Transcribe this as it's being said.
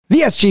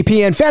The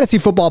SGPN Fantasy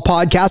Football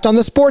Podcast on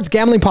the Sports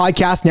Gambling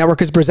Podcast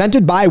Network is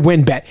presented by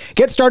WynnBET.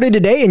 Get started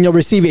today and you'll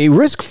receive a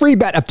risk-free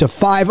bet up to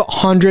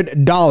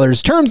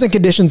 $500. Terms and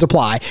conditions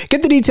apply.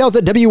 Get the details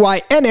at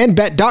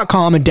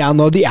wynnbet.com and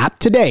download the app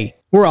today.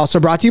 We're also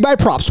brought to you by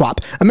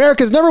PropSwap,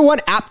 America's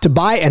 #1 app to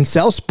buy and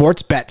sell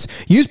sports bets.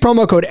 Use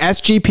promo code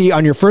SGP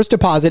on your first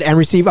deposit and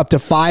receive up to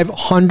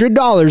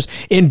 $500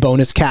 in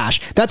bonus cash.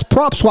 That's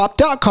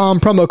PropSwap.com,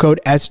 promo code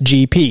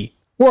SGP.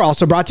 We're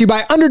also brought to you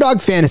by Underdog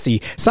Fantasy.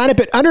 Sign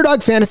up at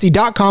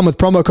UnderdogFantasy.com with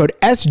promo code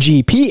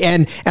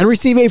SGPN and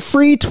receive a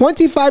free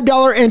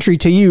 $25 entry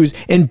to use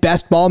in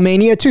Best Ball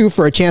Mania 2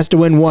 for a chance to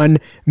win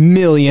 $1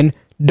 million.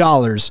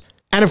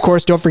 And of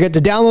course, don't forget to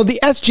download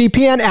the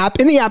SGPN app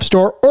in the App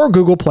Store or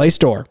Google Play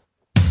Store.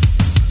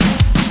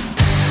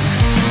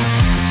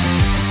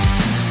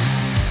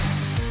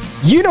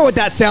 You know what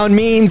that sound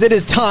means. It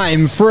is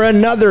time for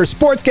another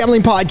Sports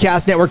Gambling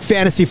Podcast Network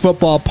Fantasy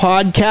Football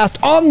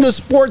Podcast on the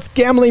Sports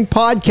Gambling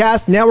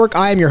Podcast Network.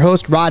 I am your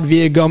host, Rod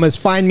Villagomez.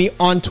 Find me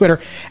on Twitter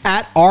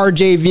at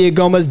RJ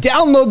Villagomez.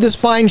 Download this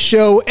fine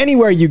show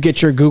anywhere you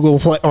get your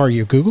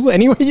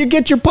anywhere you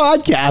get your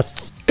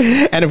podcasts.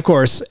 And of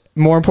course,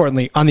 more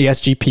importantly, on the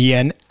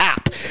SGPN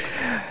app.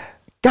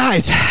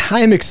 Guys, I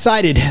am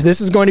excited. This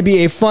is going to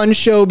be a fun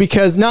show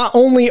because not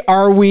only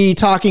are we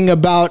talking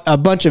about a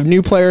bunch of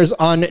new players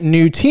on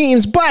new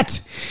teams,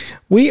 but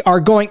we are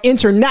going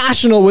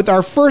international with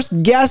our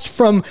first guest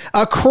from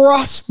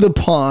across the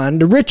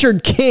pond.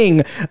 Richard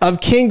King of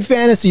King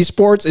Fantasy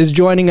Sports is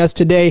joining us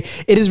today.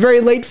 It is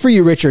very late for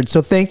you, Richard,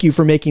 so thank you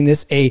for making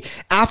this a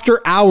after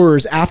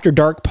hours, after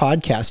dark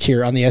podcast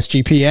here on the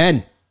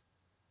SGPN.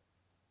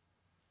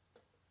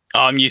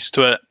 I'm used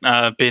to it.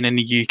 Being in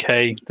the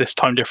UK, this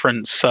time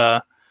difference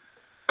kind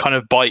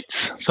of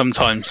bites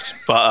sometimes,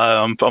 but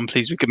I'm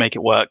pleased we could make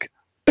it work.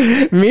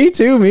 Me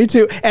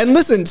too. And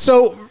listen,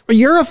 so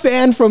you're a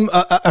fan from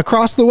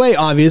across the way,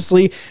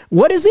 obviously.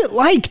 What is it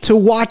like to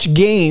watch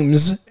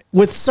games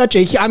with such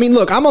a... I mean,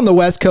 look, I'm on the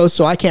West Coast,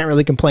 so I can't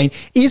really complain.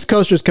 East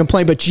Coasters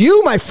complain, but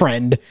you, my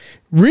friend,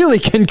 really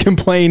can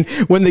complain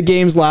when the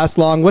games last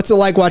long. What's it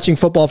like watching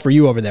football for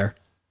you over there?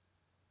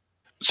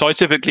 So I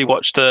typically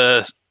watch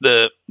I'm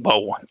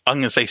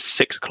going to say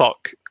 6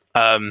 o'clock.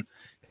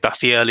 That's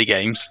the early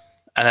games.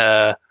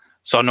 So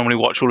I normally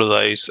watch all of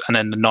those. And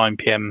then the 9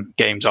 p.m.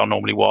 games I'll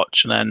normally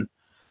watch. And then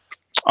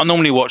I'll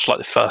normally watch like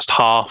the first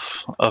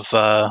half of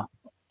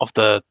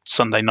the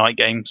Sunday night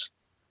games.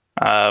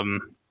 And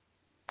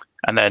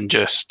then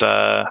just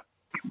try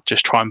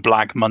and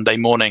blag Monday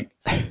morning.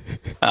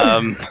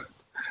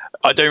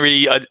 I don't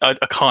really, I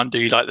can't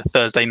do like the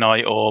Thursday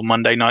night or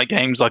Monday night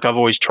games like I've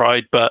always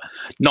tried, but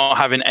not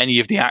having any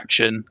of the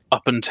action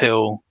up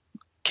until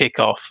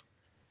kickoff,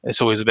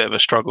 it's always a bit of a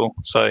struggle.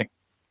 So,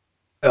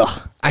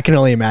 I can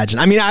only imagine.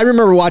 I mean, I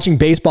remember watching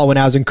baseball when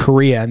I was in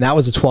Korea, and that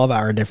was a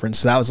 12-hour difference.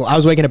 So I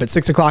was waking up at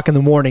 6 o'clock in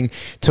the morning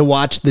to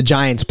watch the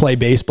Giants play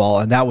baseball,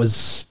 and that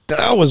was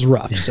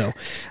rough. So,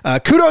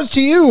 kudos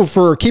to you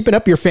for keeping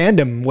up your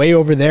fandom way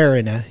over there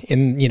in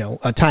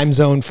a time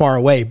zone far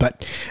away.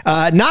 But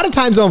not a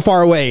time zone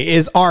far away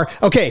is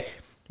okay.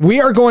 We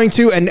are going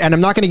to, and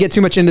I'm not going to get too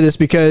much into this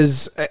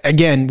because,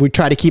 again, we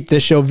try to keep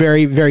this show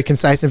very, very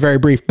concise and very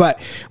brief, but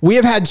we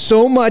have had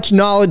so much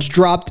knowledge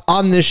dropped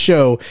on this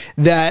show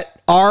that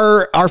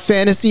our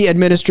fantasy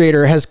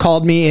administrator has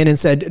called me in and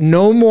said,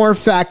 no more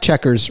fact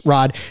checkers,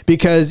 Rod,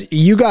 because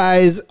you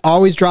guys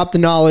always drop the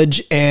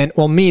knowledge and,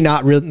 well, me,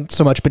 not really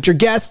so much, but your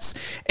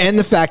guests and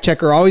the fact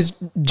checker always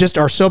just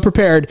are so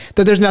prepared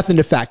that there's nothing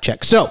to fact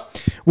check. So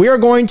we are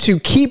going to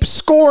keep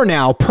score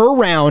now per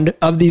round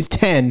of these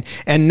 10.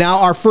 And now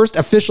our first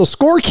official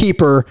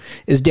scorekeeper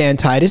is Dan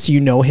Titus. You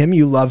know him.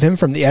 You love him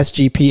from the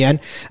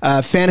SGPN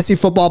Fantasy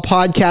Football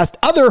Podcast,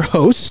 other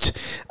host.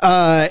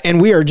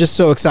 And we are just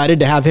so excited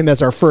to have him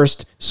as our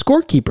first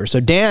scorekeeper.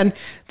 So Dan,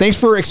 thanks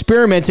for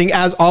experimenting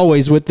as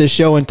always with this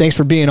show, and thanks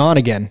for being on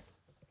again.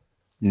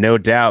 No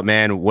doubt,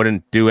 man.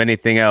 Wouldn't do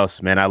anything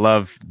else, man. I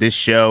love this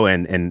show,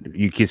 and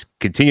you just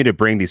continue to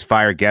bring these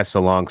fire guests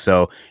along.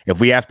 So if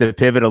we have to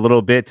pivot a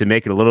little bit to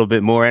make it a little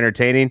bit more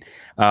entertaining,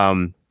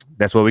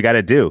 that's what we got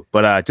to do.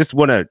 But just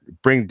want to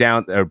break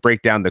down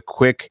the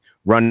quick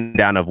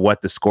rundown of what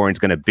the scoring is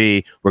going to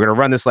be. We're going to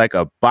run this like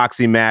a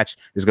boxing match.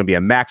 There's going to be a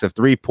max of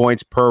 3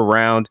 points per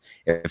round.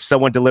 If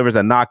someone delivers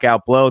a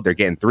knockout blow, they're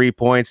getting 3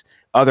 points.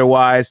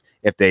 Otherwise,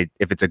 if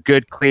it's a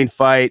good, clean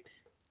fight,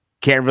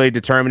 can't really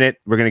determine it,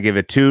 we're going to give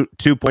it two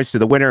points to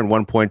the winner and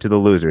 1 point to the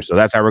loser. So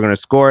that's how we're going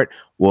to score it.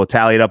 We'll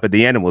tally it up at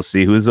the end, and we'll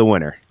see who's the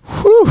winner.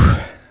 Whew.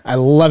 I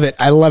love it.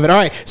 All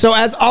right. So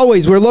as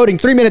always, we're loading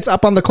 3 minutes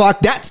up on the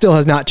clock. That still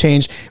has not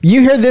changed. You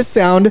hear this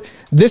sound.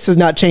 This has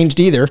not changed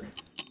either.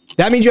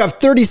 That means you have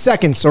 30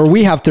 seconds, or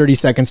we have 30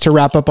 seconds to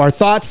wrap up our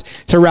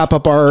thoughts, to wrap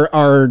up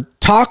our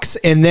talks.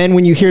 And then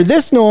when you hear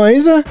this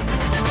noise,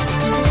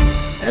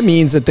 that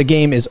means that the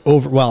game is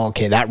over. Well,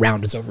 okay, that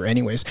round is over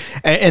anyways.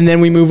 And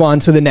then we move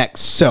on to the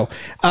next. So,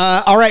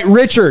 all right,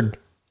 Richard,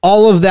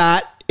 all of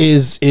that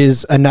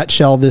is a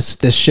nutshell, this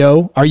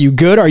show. Are you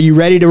good? Are you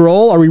ready to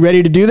roll? Are we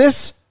ready to do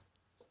this?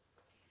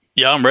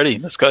 Yeah, I'm ready.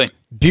 Let's go.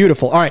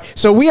 Beautiful. All right.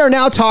 So we are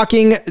now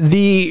talking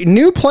the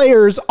new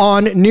players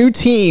on new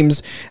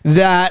teams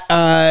that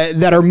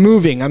are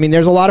moving. I mean,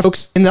 there's a lot of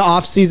folks in the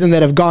offseason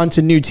that have gone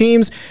to new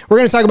teams. We're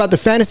going to talk about the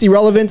fantasy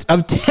relevance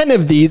of 10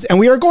 of these, and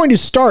we are going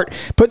to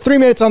put 3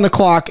 minutes on the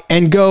clock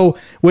and go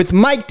with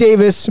Mike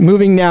Davis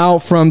moving now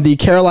from the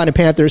Carolina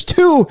Panthers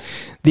to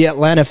the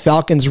Atlanta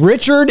Falcons.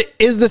 Richard,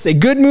 is this a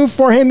good move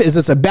for him? Is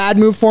this a bad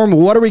move for him?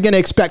 What are we going to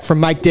expect from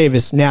Mike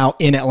Davis now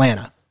in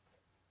Atlanta?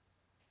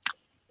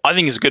 I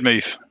think it's a good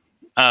move.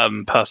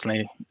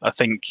 Personally, I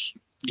think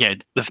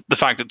the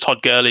fact that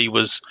Todd Gurley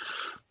was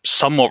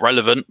somewhat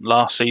relevant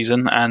last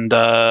season, and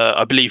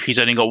I believe he's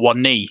only got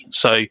one knee,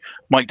 so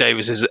Mike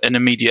Davis is an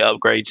immediate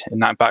upgrade in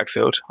that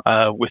backfield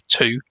with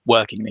 2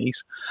 working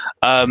knees.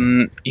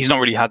 He's not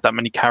really had that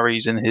many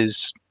carries in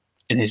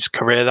his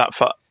career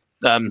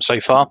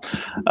so far.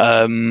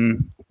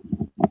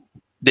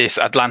 This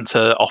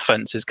Atlanta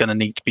offense is going to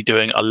need to be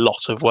doing a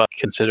lot of work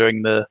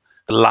considering the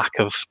lack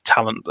of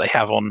talent they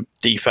have on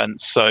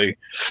defense. So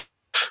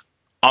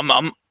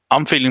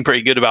I'm feeling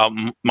pretty good about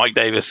Mike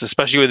Davis,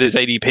 especially with his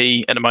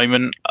ADP at the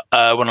moment.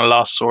 When I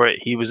last saw it,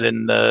 he was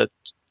in the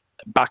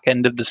back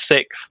end of the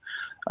 6th,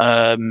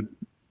 kind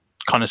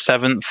of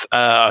 7th.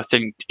 I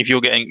think if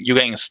you're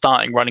getting a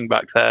starting running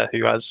back there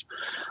who has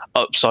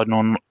upside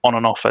on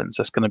an offense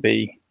that's going to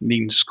be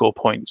needing to score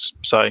points.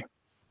 So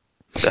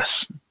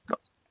that's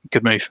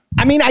good move.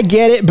 I mean, I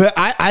get it, but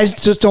I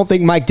just don't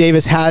think Mike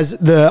Davis has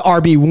the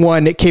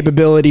RB1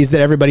 capabilities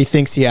that everybody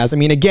thinks he has. I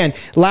mean, again,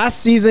 last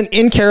season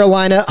in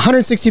Carolina,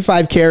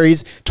 165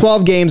 carries,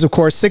 12 games, of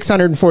course,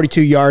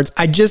 642 yards.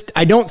 I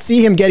don't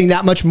see him getting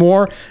that much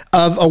more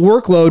of a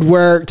workload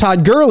where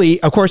Todd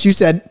Gurley, of course, you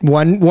said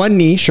one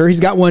knee. Sure,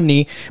 he's got one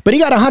knee, but he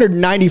got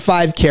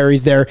 195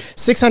 carries there,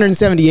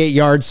 678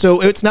 yards.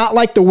 So it's not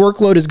like the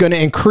workload is going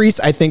to increase,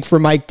 I think, for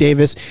Mike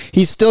Davis.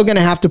 He's still going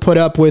to have to put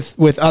up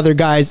with other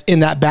guys in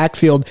that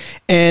backfield.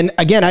 And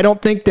again, I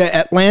don't think that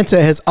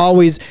Atlanta has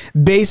always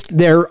based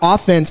their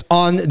offense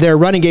on their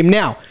running game.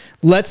 Now,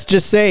 let's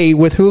just say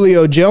with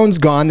Julio Jones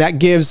gone, that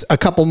gives a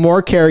couple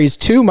more carries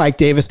to Mike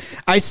Davis.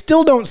 I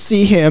still don't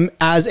see him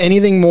as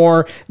anything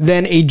more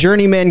than a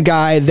journeyman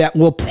guy that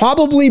will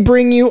probably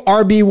bring you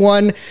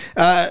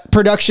RB1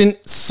 production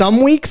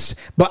some weeks,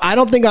 but I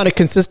don't think on a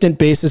consistent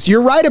basis.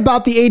 You're right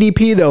about the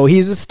ADP, though.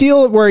 He's a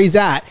steal where he's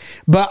at,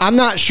 but I'm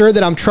not sure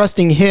that I'm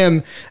trusting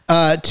him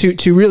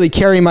to really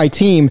carry my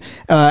team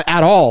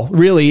at all,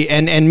 really.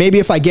 And maybe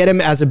if I get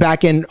him as a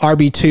back-end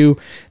RB2,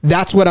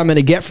 that's what I'm going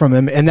to get from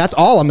him, and that's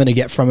all I'm going to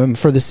get from him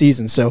for the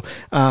season. So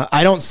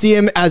I don't see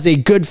him as a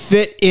good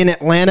fit in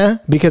Atlanta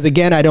because,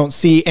 again, I don't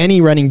see any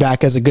running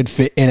back as a good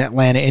fit in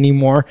Atlanta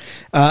anymore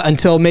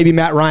until maybe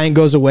Matt Ryan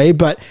goes away.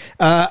 But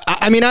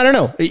I mean, I don't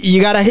know.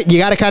 You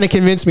gotta kind of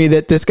convince me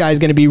that this guy's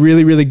going to be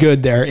really, really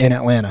good there in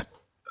Atlanta.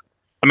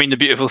 I mean, the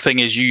beautiful thing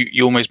is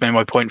you almost made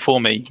my point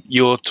for me.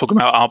 You're talking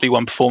about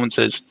RB1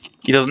 performances.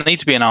 He doesn't need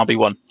to be an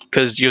RB1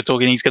 because you're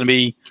talking he's going to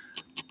be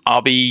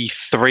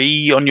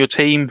RB3 on your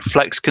team,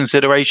 flex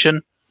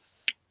consideration.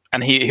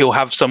 And he'll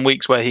have some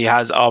weeks where he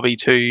has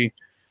RB2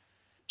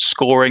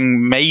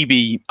 scoring,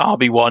 maybe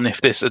RB1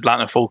 if this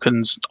Atlanta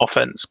Falcons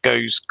offense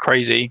goes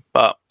crazy.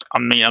 But I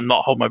mean, I'm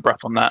not holding my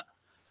breath on that.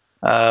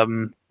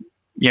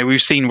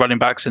 We've seen running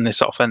backs in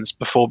this offense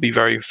before be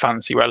very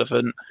fantasy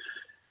relevant.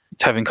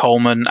 Tevin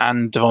Coleman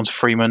and Devonta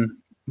Freeman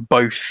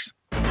both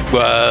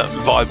were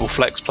viable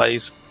flex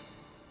plays.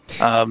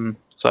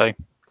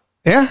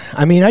 Yeah,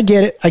 I mean, I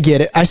get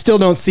it. I still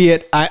don't see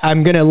it.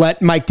 I'm going to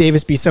let Mike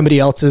Davis be somebody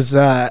else's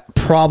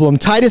problem.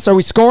 Titus, are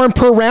we scoring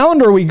per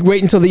round or are we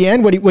waiting until the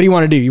end? What do you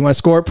want to do? You want to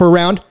score it per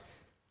round?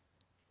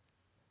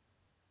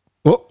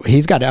 Well,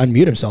 he's got to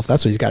unmute himself.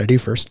 That's what he's got to do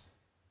first.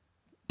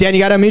 Dan, you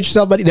got to unmute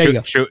yourself, buddy. There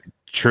you go.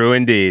 True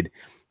indeed.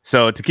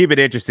 So to keep it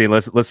interesting,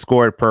 let's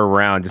score it per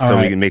round just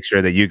we can make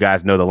sure that you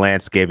guys know the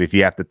landscape. If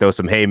you have to throw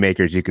some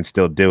haymakers, you can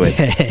still do it.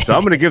 So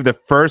I'm going to give the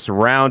first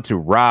round to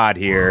Rod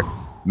here,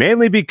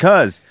 mainly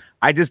because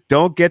I just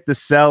don't get the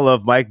sell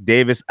of Mike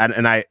Davis.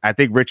 And I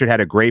think Richard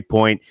had a great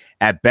point.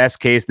 At best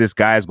case, this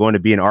guy is going to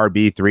be an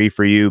RB3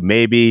 for you.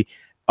 Maybe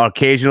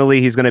occasionally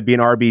he's going to be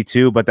an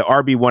RB2, but the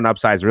RB1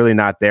 upside is really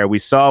not there. We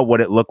saw what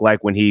it looked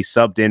like when he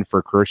subbed in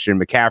for Christian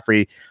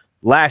McCaffrey.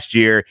 Last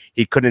year,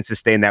 he couldn't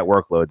sustain that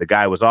workload. The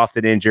guy was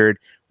often injured,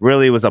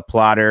 really was a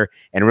plotter,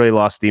 and really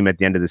lost steam at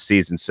the end of the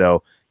season.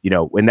 So,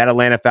 in that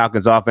Atlanta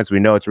Falcons offense, we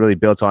know it's really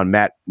built on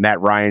Matt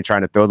Ryan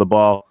trying to throw the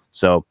ball.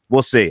 So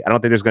we'll see. I don't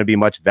think there's going to be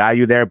much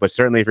value there, but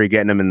certainly if you're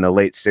getting him in the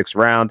late 6th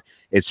round,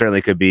 it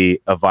certainly could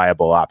be a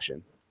viable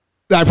option.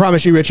 I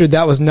promise you, Richard,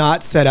 that was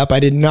not set up.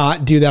 I did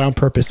not do that on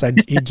purpose. I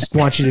just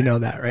want you to know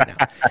that right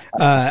now.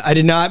 I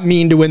did not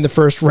mean to win the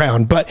first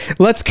round, but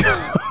let's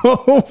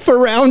go for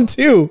round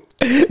 2.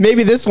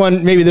 Maybe this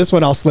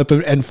one I'll slip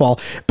and fall.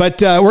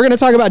 But we're going to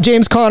talk about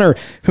James Conner,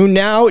 who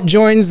now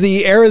joins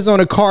the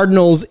Arizona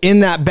Cardinals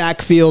in that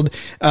backfield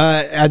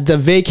at the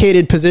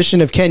vacated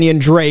position of Kenyon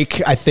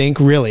Drake, I think.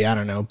 Really, I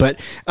don't know. But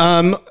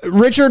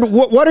Richard,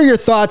 what are your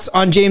thoughts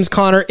on James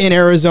Conner in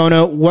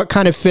Arizona? What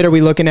kind of fit are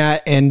we looking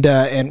at? And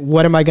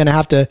what am I going to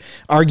have to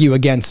argue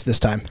against this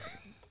time?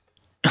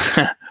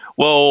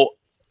 Well,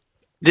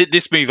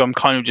 this move I'm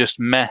kind of just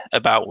meh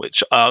about,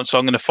 which so I'm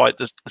going to fight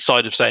the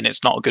side of saying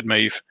it's not a good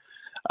move.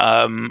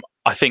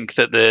 I think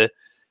that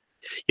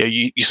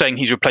you're saying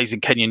he's replacing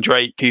Kenyon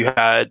Drake, who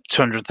had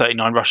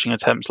 239 rushing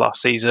attempts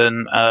last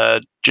season,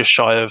 just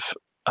shy of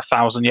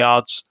 1,000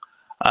 yards.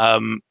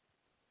 But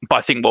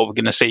I think what we're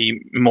going to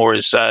see more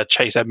is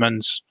Chase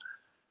Edmonds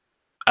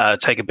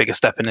take a bigger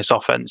step in this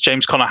offense.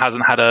 James Conner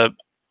hasn't had I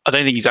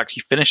don't think he's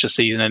actually finished a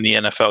season in the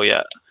NFL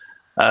yet.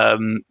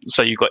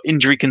 So you've got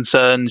injury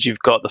concerns. You've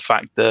got the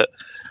fact that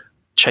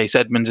Chase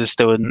Edmonds is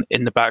still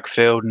in the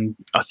backfield, and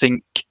I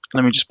think,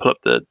 let me just pull up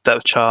the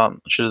depth chart.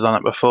 I should have done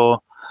that before.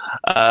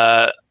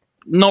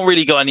 Not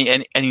really got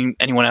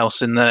anyone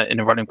else in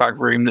the running back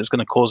room that's going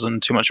to cause them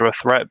too much of a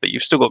threat. But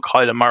you've still got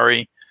Kyler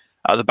Murray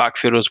out of the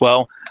backfield as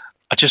well.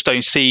 I just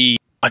don't see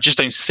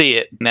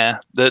it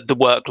there. The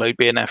workload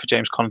being there for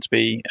James Conner to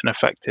be an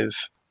effective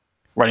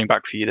running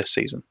back for you this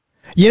season.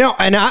 You know,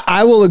 and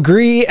I will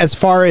agree as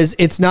far as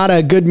it's not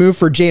a good move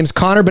for James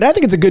Conner, but I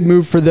think it's a good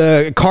move for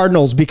the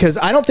Cardinals because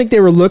I don't think they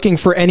were looking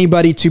for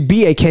anybody to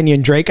be a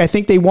Kenyon Drake. I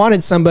think they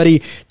wanted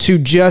somebody to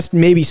just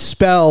maybe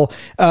spell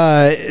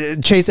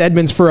Chase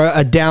Edmonds for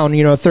a down,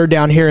 a third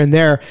down here and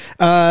there,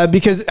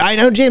 because I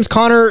know James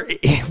Conner,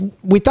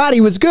 we thought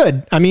he was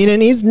good. I mean,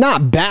 and he's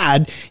not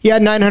bad. He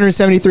had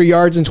 973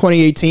 yards in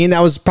 2018.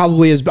 That was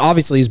probably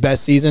obviously his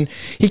best season.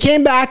 He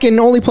came back and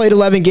only played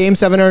 11 games,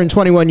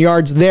 721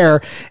 yards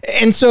there.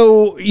 And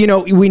so,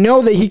 we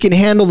know that he can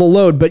handle the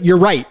load, but you're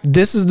right.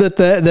 This is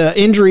the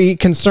injury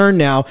concern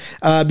now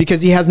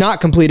because he has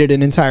not completed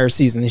an entire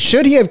season.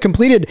 Should he have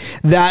completed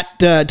that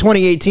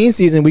 2018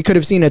 season, we could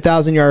have seen a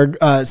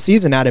 1,000-yard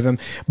season out of him.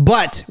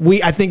 But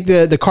I think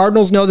the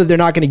Cardinals know that they're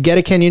not going to get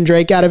a Kenyon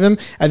Drake out of him.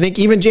 I think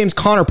even James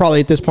Conner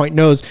probably at this point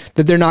knows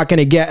that they're not going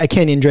to get a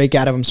Kenyon Drake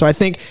out of him. So I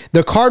think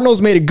the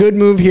Cardinals made a good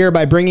move here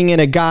by bringing in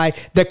a guy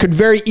that could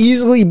very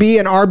easily be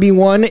an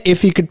RB1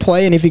 if he could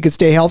play and if he could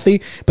stay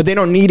healthy, but they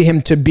don't need him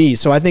to be.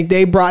 So I think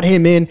they brought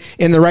him in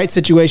the right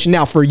situation.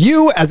 Now, for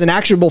you as an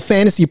actionable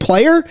fantasy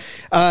player,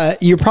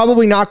 you're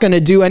probably not going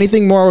to do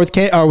anything more with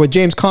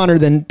James Conner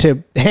than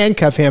to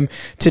handcuff him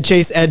to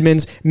Chase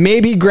Edmonds.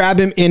 Maybe grab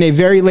him in a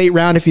very late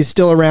round if he's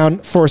still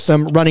around for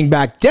some running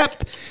back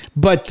depth.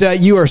 But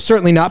you are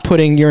certainly not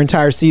putting your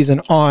entire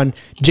season on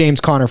James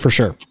Conner for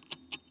sure.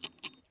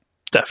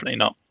 Definitely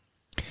not.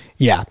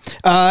 Yeah.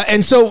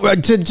 And so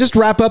to just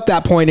wrap up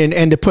that point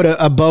and to put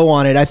a bow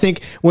on it, I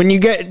think when you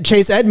get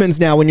Chase Edmonds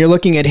now, when you're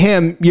looking at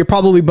him, you're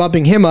probably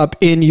bumping him up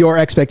in your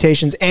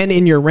expectations and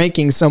in your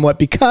rankings somewhat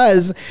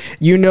because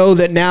you know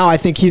that now I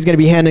think he's going to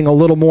be handling a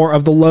little more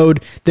of the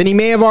load than he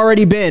may have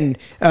already been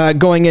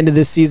going into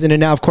this season. And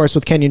now, of course,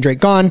 with Kenyon Drake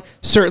gone,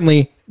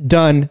 certainly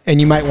done. And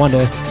you might want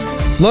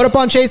to load up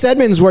on Chase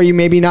Edmonds where you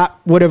maybe not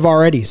would have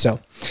already. So,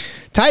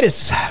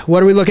 Titus,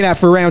 what are we looking at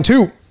for round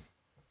 2?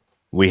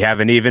 We have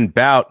an even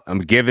bout.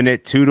 I'm giving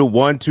it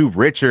 2-1 to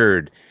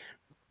Richard.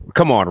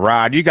 Come on,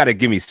 Rod. You got to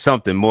give me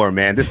something more,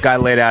 man. This guy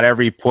laid out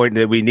every point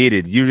that we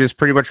needed. You just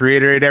pretty much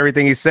reiterated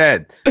everything he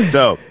said.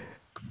 So,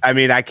 I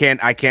mean, I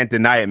can't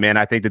deny it, man.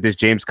 I think that this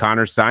James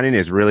Conner signing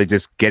is really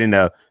just getting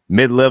a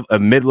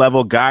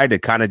mid-level guy to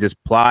kind of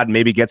just plod,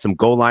 maybe get some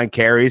goal line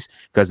carries,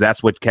 because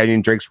that's what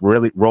Kenyon Drake's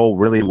role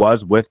really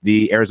was with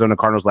the Arizona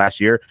Cardinals last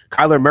year.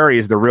 Kyler Murray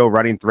is the real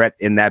running threat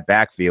in that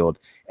backfield.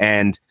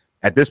 And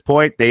at this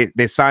point,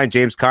 they signed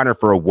James Conner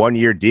for a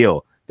 1-year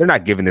deal. They're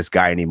not giving this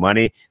guy any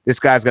money. This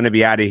guy's going to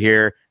be out of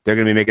here. They're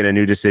going to be making a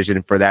new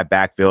decision for that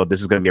backfield. This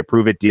is going to be a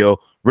prove-it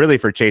deal, really,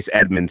 for Chase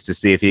Edmonds to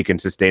see if he can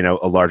sustain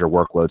a larger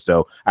workload.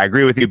 So I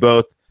agree with you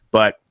both,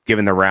 but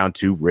giving the round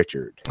to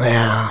Richard.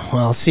 Yeah,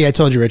 well, see, I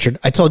told you, Richard.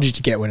 I told you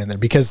to get one in there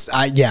because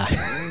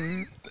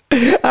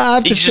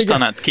He's just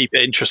done that to keep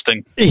it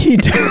interesting. He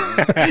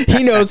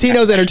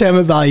knows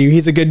entertainment value.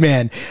 He's a good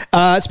man.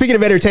 Speaking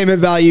of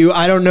entertainment value,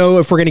 I don't know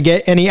if we're going to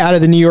get any out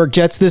of the New York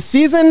Jets this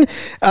season,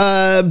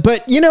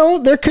 but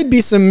there could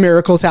be some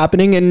miracles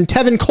happening. And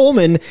Tevin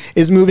Coleman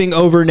is moving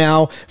over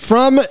now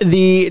from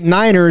the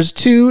Niners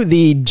to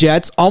the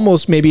Jets,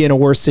 almost maybe in a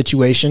worse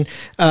situation.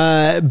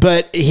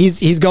 But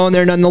he's going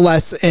there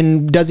nonetheless.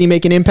 And does he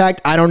make an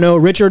impact? I don't know.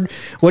 Richard,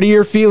 what are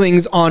your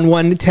feelings on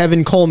one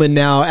Tevin Coleman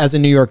now as a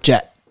New York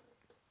Jet?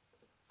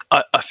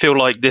 I feel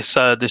like this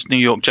New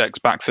York Jets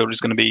backfield is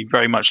going to be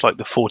very much like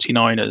the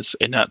 49ers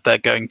in that they're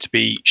going to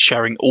be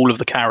sharing all of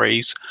the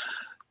carries.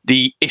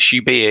 The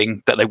issue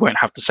being that they won't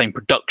have the same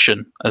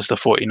production as the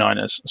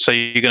 49ers. So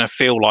you're going to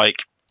feel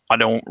like I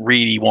don't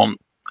really want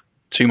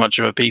too much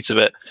of a piece of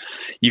it.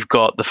 You've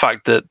got the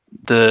fact that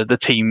the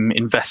team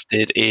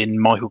invested in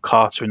Michael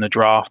Carter in the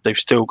draft. They've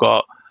still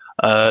got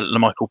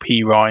LaMichael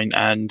Pirine,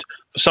 and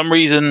for some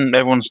reason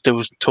everyone's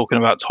still talking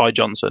about Ty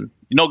Johnson.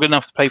 You're not good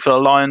enough to play for the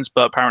Lions,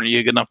 but apparently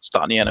you're good enough to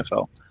start in the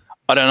NFL.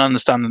 I don't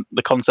understand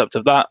the concept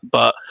of that,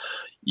 but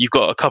you've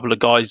got a couple of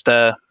guys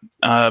there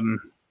that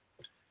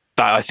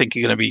I think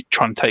are going to be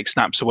trying to take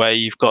snaps away.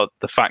 You've got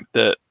the fact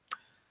that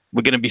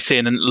we're going to be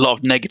seeing a lot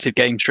of negative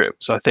game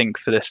strips, I think,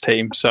 for this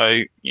team.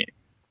 So it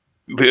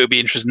would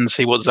be interesting to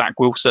see what Zach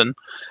Wilson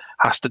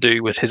has to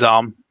do with his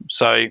arm.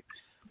 So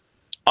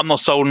I'm not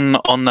sold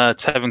on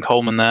Tevin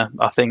Coleman there.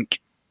 I think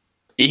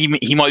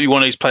he might be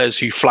one of those players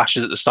who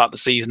flashes at the start of the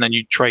season and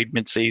you trade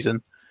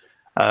mid-season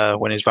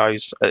when his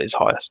value's at his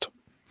highest.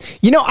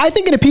 I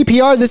think in a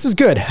PPR, this is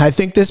good. I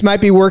think this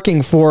might be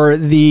working for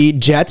the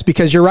Jets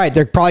because you're right.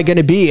 They're probably going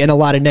to be in a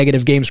lot of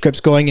negative game scripts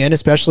going in,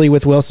 especially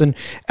with Wilson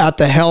at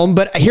the helm.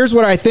 But here's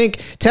what I think.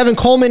 Tevin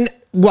Coleman,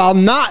 while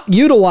not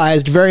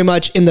utilized very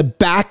much in the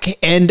back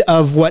end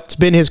of what's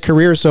been his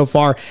career so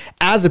far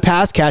as a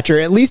pass catcher,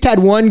 at least had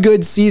one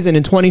good season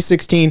in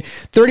 2016,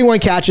 31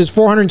 catches,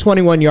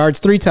 421 yards,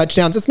 3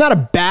 touchdowns. It's not a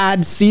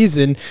bad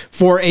season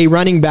for a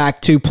running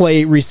back to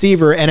play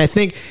receiver. And I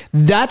think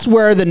that's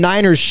where the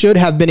Niners should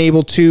have been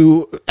able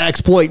to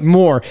exploit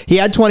more. He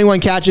had 21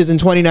 catches in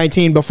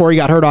 2019 before he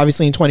got hurt,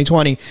 obviously, in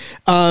 2020.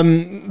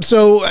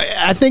 So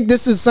I think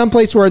this is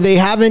someplace where they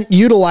haven't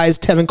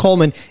utilized Tevin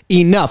Coleman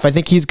enough. I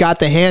think he's got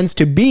the hands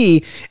to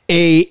be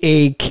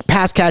a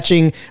pass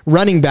catching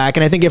running back.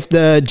 And I think if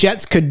the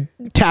Jets could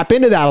tap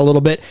into that a little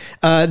bit,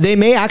 they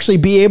may actually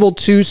be able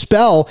to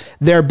spell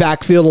their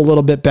backfield a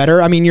little bit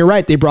better. I mean, you're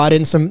right. They brought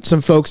in some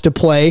folks to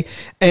play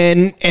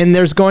and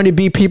there's going to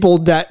be people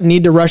that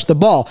need to rush the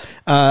ball.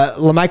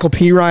 LaMichael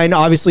Pirine,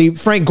 obviously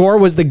Frank Gore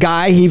was the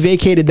guy. He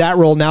vacated that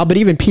role now, but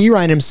even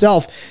Pirine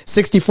himself,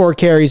 64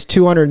 carries,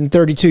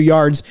 232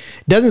 yards,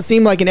 doesn't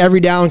seem like an every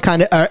down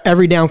kind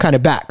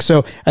of back.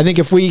 So I think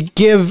if we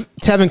give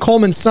Tevin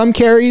Coleman some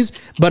carries,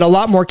 but a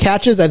lot more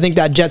catches, I think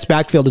that Jets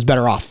backfield is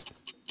better off.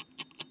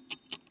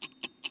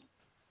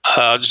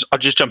 I'll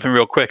just jump in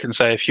real quick and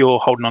say if you're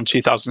holding on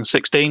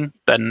 2016,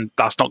 then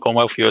that's not gone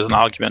well for you as an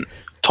argument.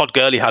 Todd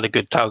Gurley had a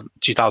good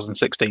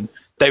 2016.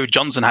 David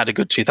Johnson had a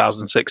good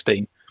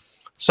 2016.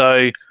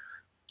 So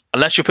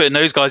unless you're putting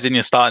those guys in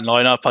your starting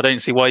lineup, I don't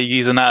see why you're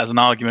using that as an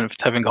argument for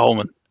Tevin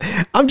Coleman.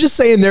 I'm just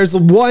saying there's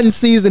one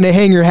season to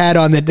hang your hat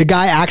on that the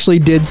guy actually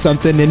did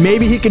something and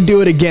maybe he could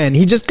do it again.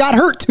 He just got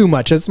hurt too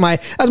much. That's my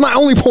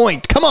only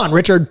point. Come on,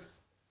 Richard.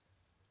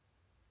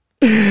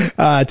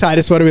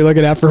 Titus, what are we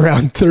looking at for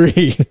round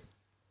 3?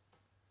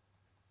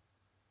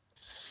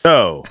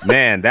 So,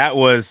 man, that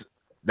was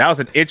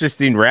an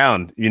interesting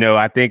round.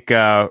 I think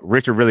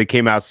Richard really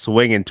came out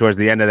swinging towards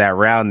the end of that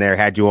round there,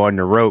 had you on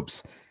the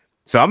ropes.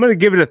 So I'm going to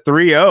give it a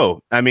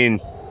 3-0. I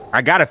mean,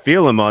 I got to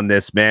feel him on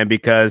this, man,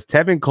 because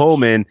Tevin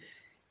Coleman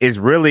is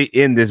really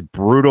in this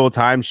brutal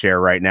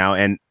timeshare right now.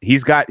 And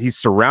he's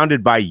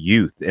surrounded by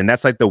youth. And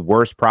that's like the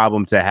worst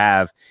problem to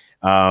have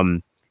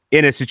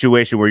in a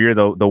situation where you're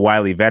the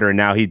wily veteran.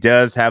 Now, he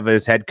does have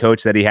his head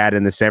coach that he had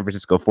in the San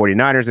Francisco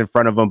 49ers in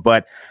front of him.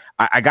 But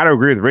I got to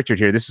agree with Richard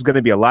here. This is going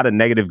to be a lot of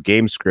negative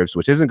game scripts,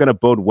 which isn't going to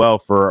bode well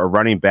for a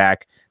running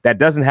back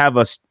that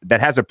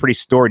has a pretty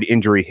storied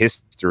injury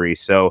history.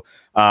 So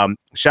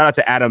shout out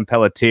to Adam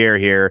Pelletier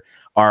here,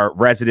 our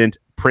resident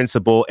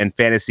principal and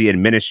fantasy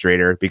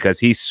administrator, because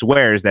he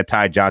swears that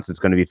Ty Johnson's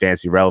going to be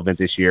fantasy relevant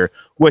this year,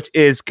 which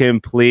is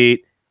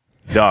complete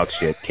dog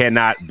shit.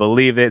 Cannot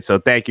believe it. So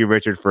thank you,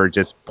 Richard, for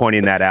just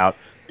pointing that out,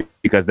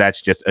 because that's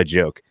just a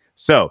joke.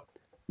 So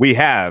we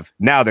have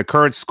now the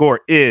current score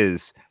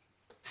is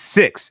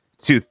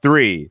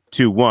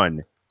 6-3-1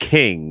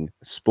 King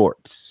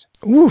Sports.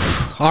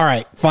 Oof. All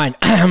right, fine.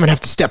 I'm going to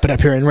have to step it up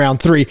here in round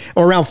 3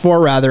 or round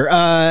 4 rather.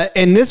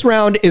 And this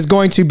round is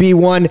going to be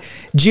one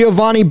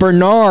Giovanni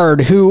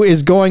Bernard, who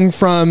is going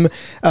from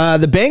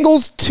the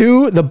Bengals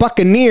to the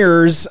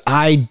Buccaneers.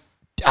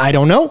 I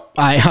don't know.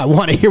 I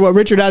want to hear what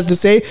Richard has to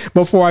say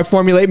before I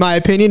formulate my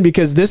opinion,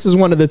 because this is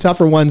one of the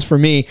tougher ones for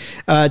me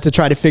to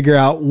try to figure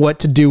out what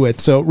to do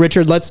with. So,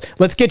 Richard,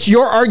 let's get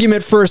your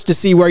argument first to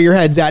see where your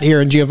head's at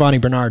here in Giovanni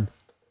Bernard.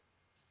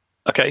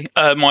 Okay.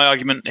 My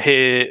argument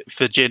here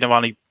for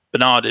Giovanni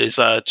Bernard is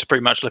to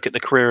pretty much look at the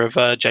career of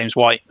James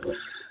White,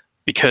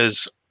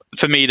 because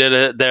for me,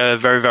 they're a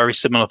very, very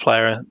similar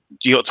player.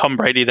 You got Tom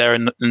Brady there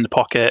in the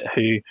pocket,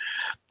 who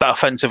that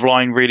offensive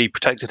line really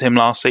protected him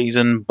last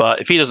season.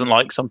 But if he doesn't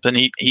like something,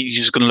 he's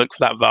just going to look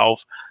for that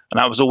valve. And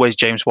that was always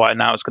James White. And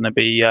now it's going to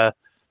be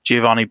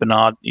Giovanni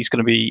Bernard. He's going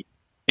to be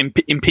in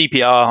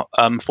PPR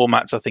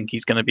formats. I think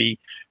he's going to be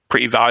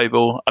pretty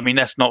valuable. I mean,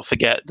 let's not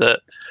forget that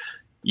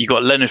you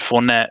got Leonard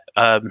Fournette,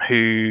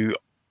 who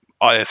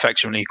I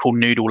affectionately call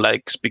Noodle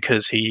Legs,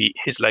 because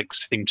his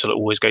legs seem to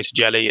always go to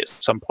jelly at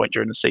some point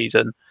during the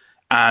season.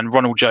 And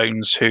Ronald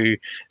Jones, who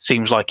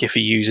seems like if he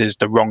uses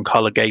the wrong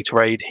color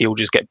Gatorade, he'll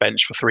just get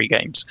benched for 3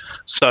 games.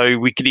 So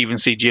we could even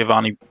see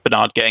Giovanni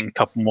Bernard getting a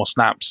couple more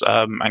snaps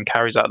and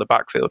carries out of the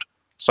backfield.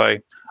 So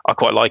I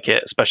quite like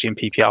it, especially in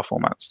PPR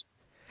formats.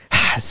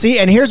 See,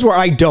 and here's where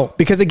I don't,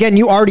 because again,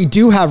 you already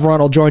do have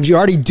Ronald Jones. You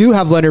already do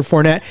have Leonard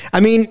Fournette. I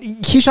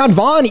mean, Keyshawn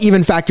Vaughn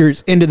even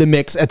factors into the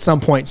mix at some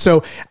point.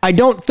 So I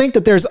don't think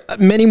that there's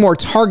many more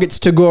targets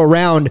to go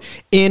around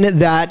in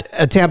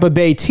that Tampa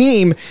Bay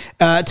team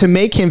to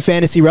make him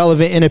fantasy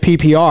relevant in a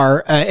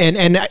PPR.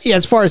 And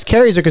as far as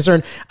carries are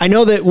concerned, I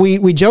know that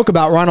we joke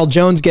about Ronald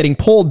Jones getting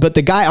pulled, but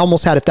the guy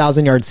almost had a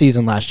 1,000-yard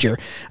season last year.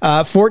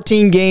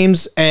 14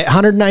 games,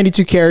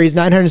 192 carries,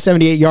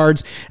 978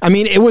 yards. I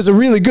mean, it was a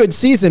really good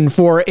season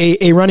for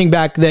a running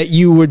back that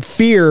you would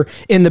fear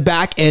in the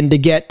back end to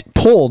get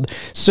pulled.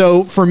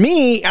 So for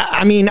me,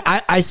 I mean,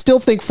 I still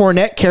think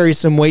Fournette carries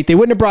some weight. They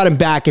wouldn't have brought him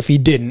back if he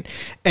didn't.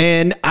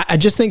 And I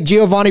just think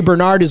Giovanni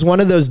Bernard is one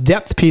of those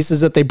depth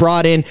pieces that they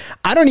brought in.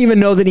 I don't even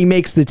know that he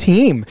makes the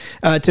team,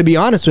 to be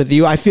honest with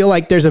you. I feel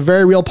like there's a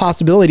very real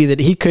possibility that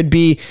he could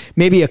be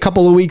maybe a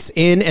couple of weeks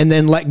in and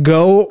then let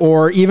go,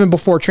 or even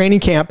before training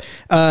camp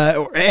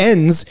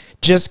ends,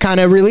 just kind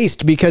of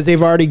released because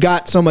they've already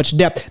got so much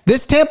depth.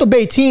 This Tampa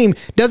Bay team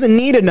doesn't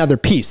need another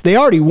piece. They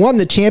already won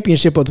the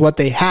championship with what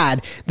they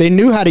had. They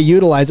knew how to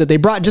utilize it. They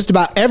brought just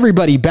about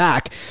everybody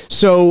back.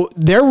 So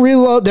they're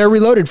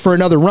reloaded for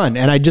another run.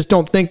 And I just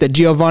don't think that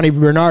Giovanni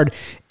Bernard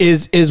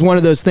is one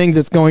of those things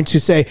that's going to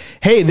say,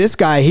 hey, this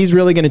guy, he's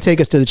really going to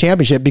take us to the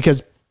championship,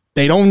 because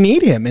they don't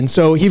need him. And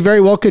so he very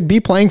well could be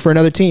playing for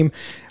another team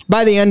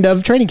by the end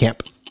of training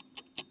camp.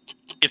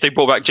 If they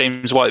brought back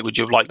James White, would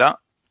you have liked that?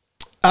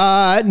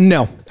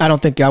 No, I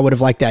don't think I would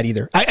have liked that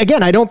either.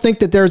 I don't think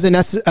that there's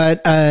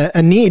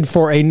a need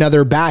for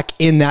another back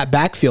in that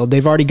backfield.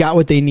 They've already got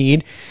what they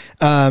need.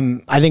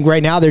 I think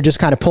right now they're just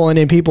kind of pulling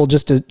in people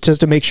just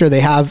to make sure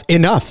they have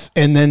enough.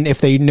 And then if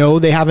they know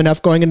they have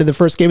enough going into the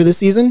first game of the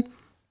season,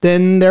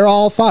 then they're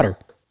all fodder.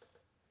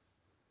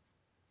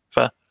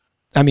 Fair.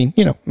 I mean,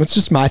 it's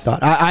just my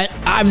thought.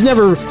 I've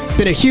never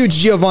been a huge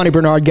Giovanni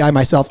Bernard guy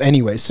myself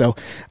anyway. So,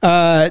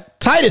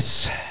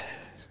 Titus,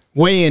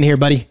 weigh in here,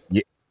 buddy.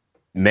 Yeah.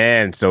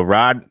 Man, so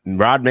Rod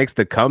makes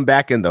the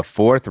comeback in the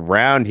 4th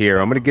round here.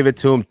 I'm going to give it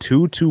to him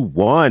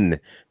 2-1,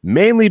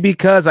 mainly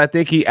because I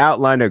think he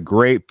outlined a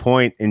great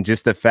point in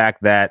just the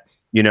fact that,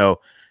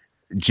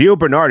 Gio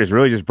Bernard is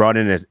really just brought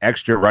in as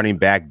extra running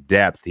back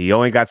depth. He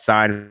only got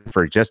signed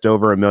for just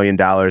over $1 million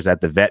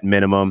at the vet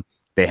minimum.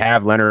 They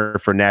have Leonard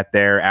Fournette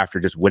there after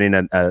just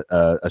winning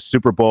a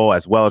Super Bowl,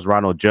 as well as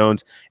Ronald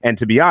Jones. And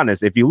to be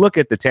honest, if you look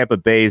at the Tampa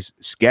Bay's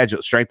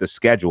strength of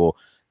schedule,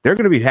 they're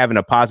going to be having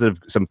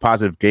some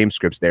positive game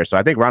scripts there. So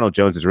I think Ronald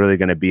Jones is really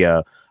going to be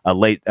a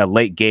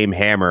late game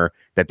hammer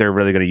that they're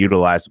really going to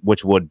utilize,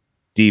 which would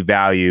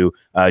devalue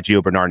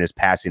Gio Bernard and his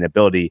passing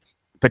ability,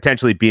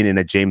 potentially being in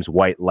a James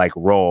White-like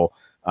role.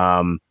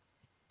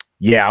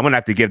 Yeah, I'm going to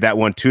have to give that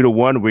one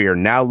 2-1. We are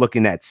now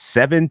looking at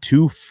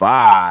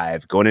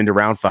 7-5 going into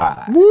round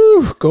 5.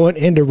 Woo, going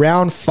into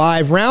round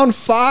 5. Round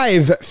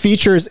 5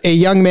 features a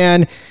young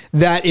man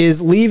that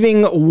is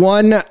leaving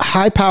one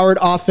high-powered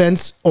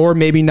offense, or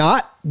maybe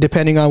not,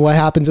 depending on what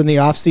happens in the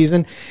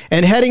offseason,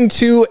 and heading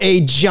to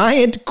a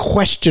giant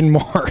question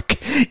mark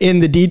in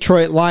the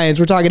Detroit Lions.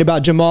 We're talking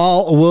about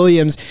Jamaal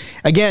Williams,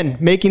 again,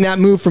 making that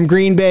move from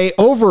Green Bay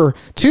over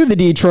to the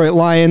Detroit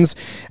Lions,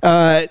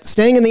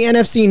 staying in the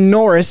NFC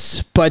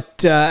North,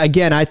 but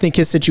again, I think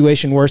his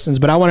situation worsens.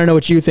 But I want to know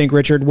what you think,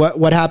 Richard.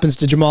 What happens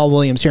to Jamaal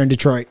Williams here in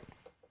Detroit?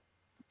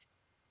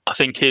 I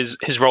think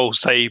his role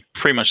stay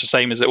pretty much the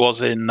same as it was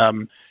in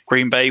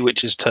Green Bay,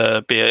 which is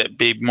to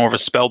be more of a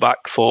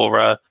spellback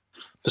for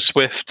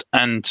Swift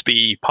and to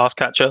be pass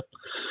catcher.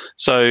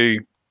 So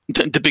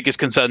the biggest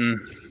concern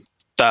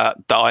that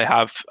I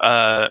have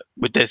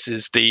with this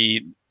is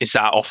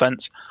that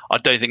offense. I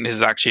don't think this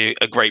is actually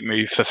a great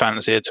move for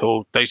fantasy at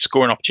all. Those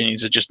scoring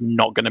opportunities are just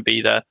not going to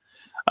be there.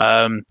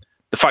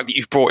 The fact that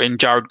you've brought in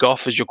Jared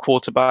Goff as your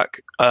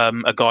quarterback,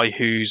 a guy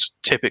who's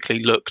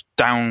typically looked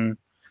down,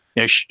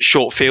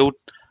 short field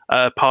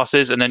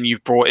passes, and then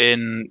you've brought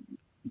in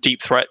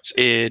deep threats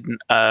in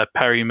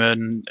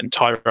Perryman and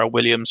Tyrell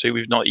Williams, who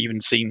we've not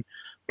even seen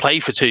play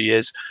for 2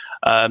 years.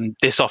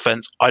 This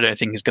offense, I don't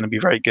think is going to be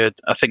very good.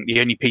 I think the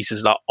only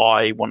pieces that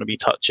I want to be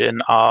touching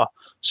are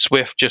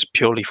Swift, just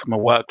purely from a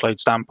workload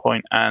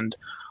standpoint, and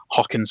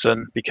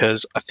Hockenson,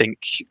 because I think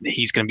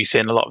he's going to be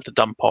seeing a lot of the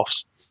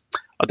dump-offs.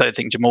 I don't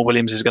think Jamaal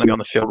Williams is going to be on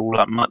the field all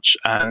that much,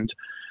 and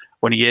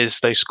when he is,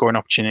 those scoring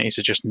opportunities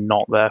are just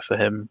not there for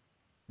him.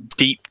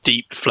 Deep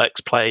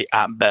flex play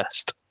at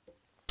best.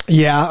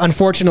 Yeah,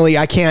 unfortunately,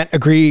 I can't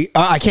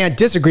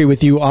disagree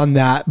with you on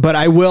that, but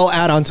I will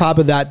add on top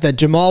of that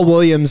Jamaal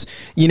Williams,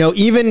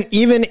 even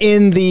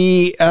in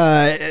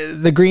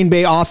the Green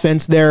Bay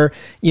offense there,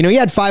 he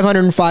had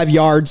 505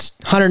 yards,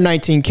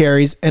 119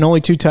 carries, and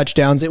only 2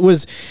 touchdowns. It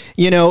was,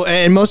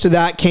 and most of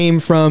that came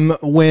from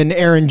when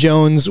Aaron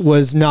Jones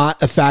was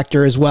not a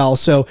factor as well.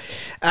 So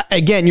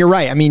again, you're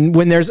right. I mean,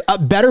 when there's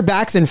better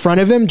backs in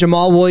front of him,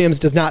 Jamaal Williams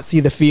does not see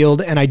the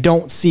field, and I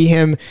don't see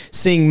him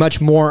seeing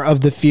much more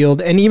of the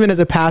field. And even as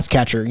a pass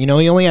catcher. He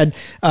only had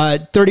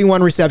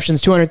 31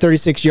 receptions,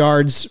 236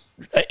 yards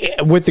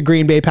with the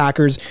Green Bay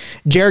Packers.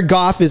 Jared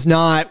Goff is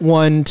not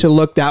one to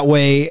look that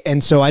way.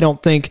 And so I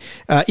don't think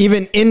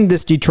even in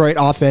this Detroit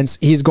offense,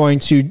 he's going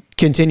to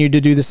continue to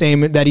do the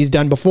same that he's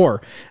done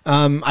before.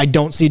 I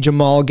don't see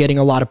Jamal getting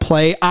a lot of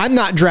play. I'm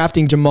not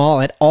drafting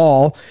Jamal at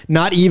all,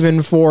 not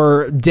even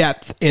for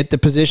depth at the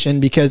position,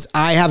 because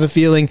I have a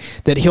feeling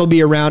that he'll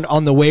be around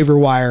on the waiver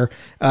wire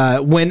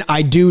when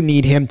I do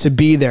need him to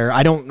be there.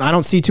 I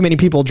don't see too many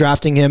people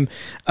drafting him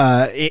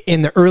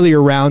in the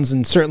earlier rounds,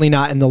 and certainly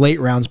not in the late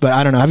rounds. But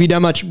I don't know. Have you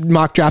done much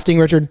mock drafting,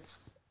 Richard?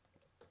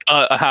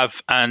 I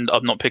have, and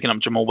I'm not picking up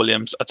Jamal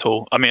Williams at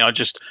all. I mean,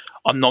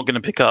 I'm not going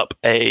to pick up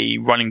a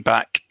running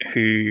back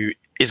who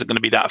isn't going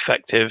to be that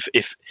effective.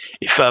 If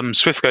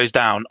Swift goes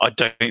down, I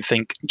don't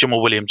think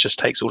Jamal Williams just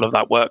takes all of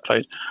that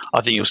workload.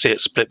 I think you'll see it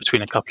split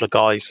between a couple of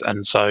guys.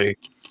 And so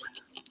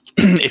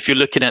if you're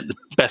looking at the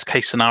best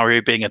case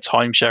scenario being a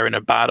timeshare in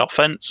a bad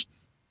offense,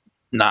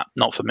 not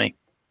for me.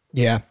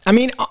 Yeah. I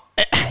mean,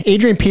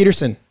 Adrian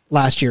Peterson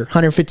last year,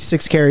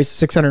 156 carries,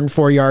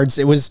 604 yards.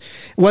 It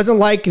wasn't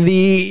like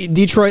the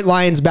Detroit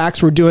Lions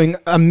backs were doing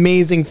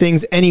amazing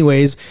things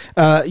anyways.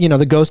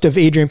 The ghost of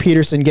Adrian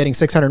Peterson getting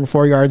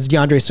 604 yards,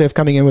 DeAndre Swift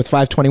coming in with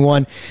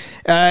 521.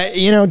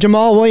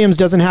 Jamal Williams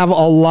doesn't have a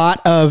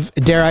lot of,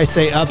 dare I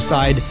say,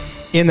 upside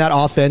in that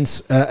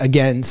offense.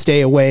 Again,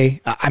 stay away.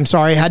 I'm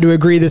sorry, I had to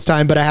agree this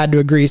time, but I had to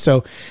agree.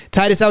 So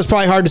Titus, that was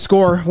probably hard to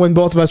score when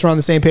both of us were on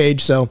the same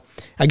page. So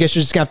I guess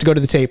you're just gonna have to go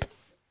to the tape.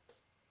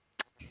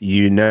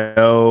 You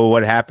know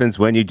what happens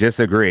when you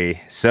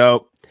disagree.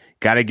 So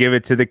got to give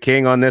it to the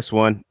king on this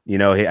one.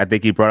 I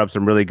think he brought up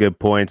some really good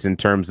points in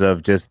terms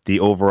of just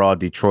the overall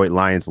Detroit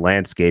Lions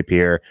landscape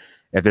here.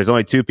 If there's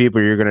only two people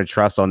you're going to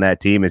trust on that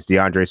team, it's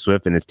DeAndre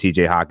Swift and it's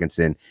TJ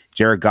Hawkinson.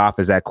 Jared Goff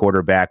is at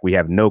quarterback. We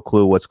have no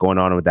clue what's going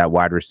on with that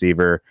wide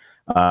receiver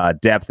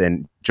depth.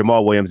 And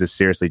Jamal Williams is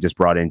seriously just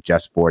brought in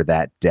just for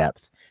that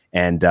depth.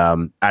 And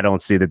I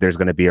don't see that there's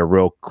going to be a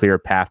real clear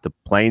path to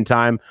playing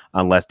time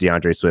unless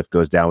DeAndre Swift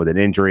goes down with an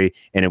injury.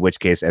 And in which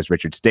case, as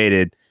Richard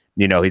stated,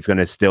 he's going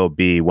to still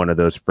be one of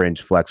those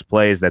fringe flex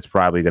plays that's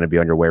probably going to be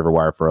on your waiver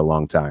wire for a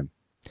long time.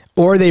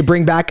 Or they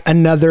bring back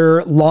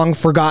another long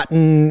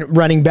forgotten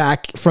running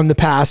back from the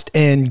past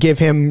and give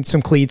him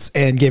some cleats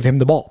and give him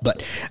the ball.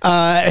 But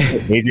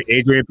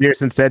Adrian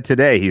Peterson said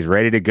today he's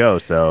ready to go.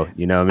 So,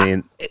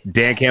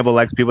 Dan Campbell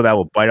likes people that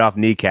will bite off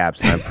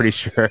kneecaps. And I'm pretty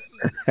sure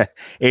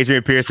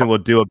Adrian Peterson will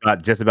do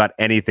just about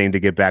anything to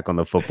get back on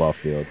the football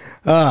field.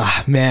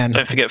 Man.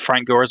 Don't forget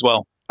Frank Gore as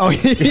well. Oh,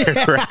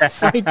 yeah,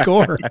 Frank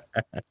Gore.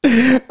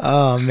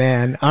 Oh,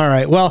 man. All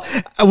right. Well,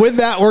 with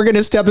that, we're going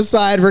to step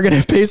aside. We're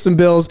going to pay some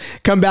bills,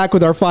 come back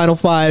with our final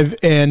five.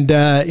 And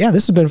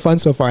this has been fun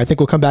so far. I think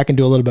we'll come back and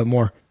do a little bit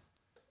more.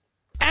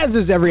 As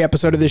is every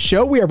episode of this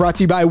show, we are brought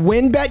to you by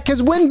WynnBET,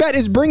 because WynnBET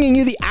is bringing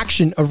you the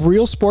action of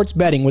real sports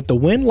betting with the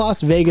Wynn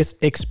Las Vegas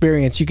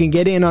experience. You can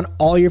get in on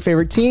all your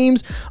favorite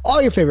teams, all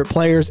your favorite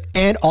players,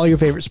 and all your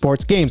favorite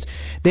sports games.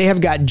 They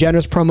have got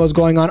generous promos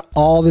going on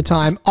all the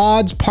time.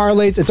 Odds,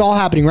 parlays, it's all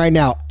happening right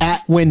now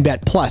at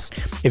WynnBET. Plus,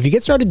 if you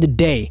get started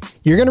today,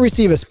 you're going to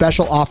receive a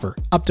special offer,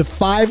 up to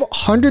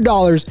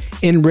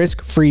 $500 in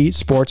risk-free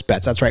sports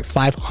bets. That's right,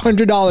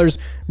 $500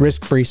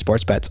 risk-free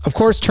sports bets. Of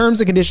course,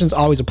 terms and conditions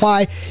always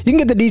apply. You can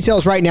get the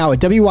details right now at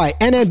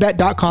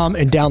wynnbet.com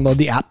and download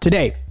the app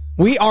today.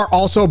 We are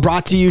also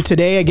brought to you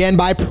today again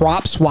by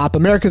PropSwap,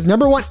 America's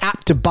 #1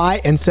 app to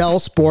buy and sell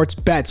sports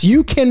bets.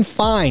 You can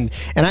find,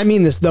 and I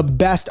mean this, the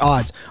best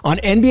odds on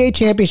NBA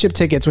championship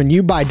tickets when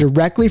you buy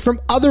directly from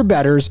other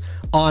bettors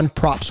on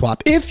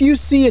PropSwap. If you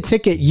see a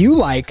ticket you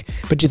like,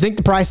 but you think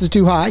the price is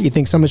too high, you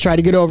think someone's trying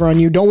to get over on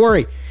you, don't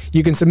worry.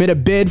 You can submit a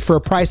bid for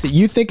a price that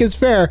you think is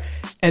fair,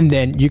 and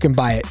then you can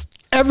buy it.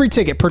 Every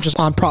ticket purchased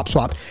on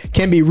PropSwap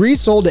can be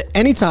resold at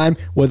any time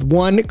with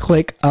one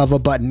click of a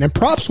button. And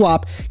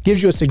PropSwap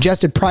gives you a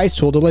suggested price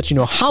tool to let you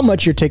know how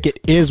much your ticket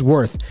is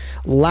worth.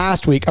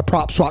 Last week, a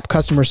PropSwap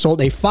customer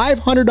sold a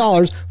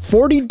 $500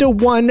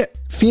 40-1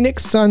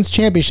 Phoenix Suns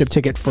championship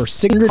ticket for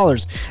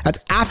 $600. That's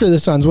after the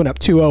Suns went up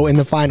 2-0 in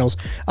the finals.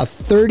 A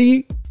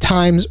 30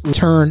 times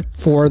return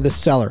for the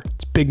seller.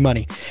 It's big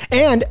money.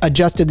 And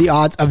adjusted the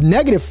odds of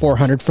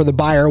 -400 for the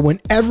buyer when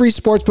every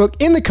sportsbook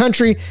in the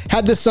country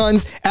had the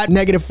Suns at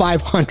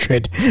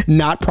 -500.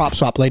 Not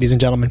PropSwap, ladies and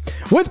gentlemen.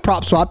 With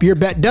PropSwap, your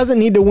bet doesn't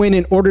need to win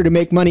in order to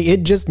make money.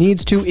 It just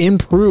needs to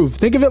improve.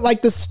 Think of it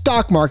like the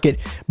stock market,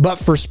 but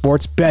for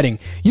sports betting.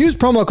 Use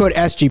promo code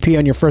SGP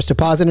on your first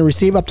deposit and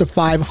receive up to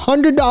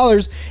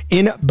 $500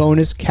 in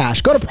bonus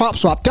cash. Go to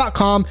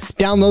PropSwap.com,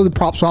 download the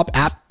PropSwap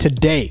app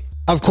today.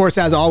 Of course,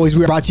 as always,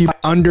 we are brought to you by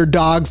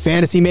Underdog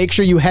Fantasy. Make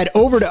sure you head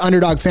over to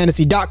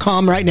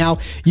UnderdogFantasy.com right now.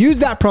 Use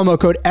that promo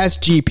code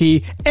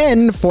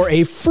SGPN for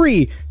a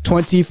free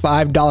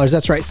 $25.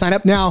 That's right. Sign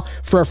up now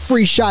for a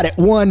free shot at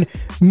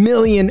 $1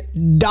 million.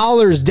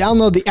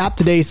 Download the app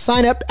today.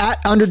 Sign up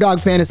at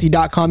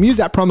UnderdogFantasy.com. Use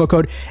that promo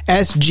code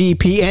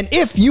SGP. And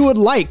if you would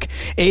like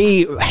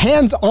a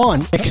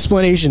hands-on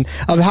explanation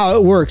of how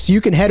it works,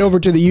 you can head over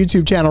to the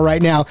YouTube channel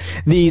right now,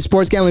 the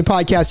Sports Gambling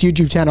Podcast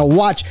YouTube channel.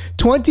 Watch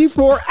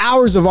 24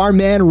 hours of our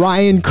man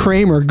Ryan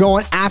Kramer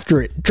going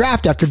after it,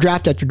 draft after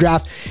draft after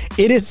draft.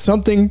 It is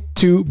something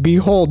to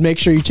behold. Make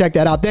sure you check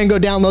that out. Then go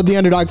download the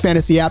Underdog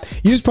Fantasy app.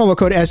 Use promo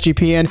code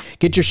SGPN.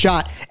 Get your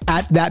shot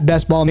at that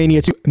Best Ball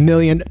Mania $2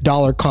 million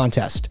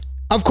contest.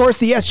 Of course,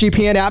 the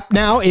SGPN app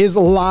now is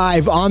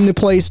live on the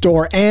Play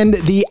Store and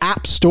the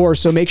App Store,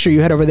 so make sure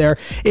you head over there.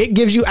 It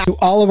gives you access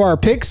to all of our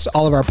picks,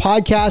 all of our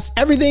podcasts,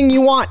 everything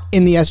you want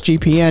in the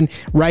SGPN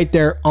right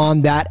there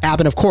on that app.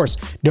 And of course,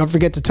 don't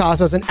forget to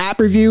toss us an app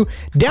review.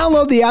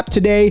 Download the app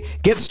today.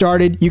 Get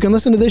started. You can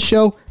listen to this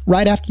show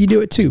right after you do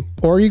it too,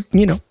 or you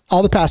know,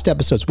 all the past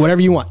episodes,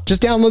 whatever you want.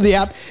 Just download the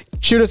app,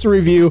 shoot us a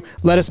review,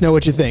 let us know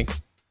what you think.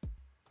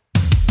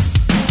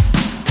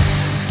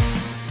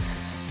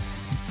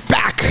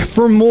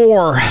 For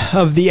more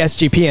of the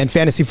SGPN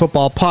Fantasy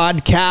Football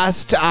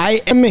Podcast,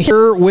 I am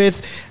here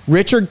with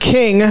Richard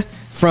King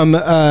from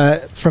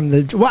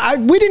the.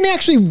 Well, we didn't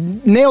actually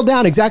nail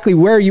down exactly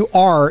where you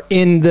are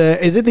in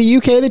the. Is it the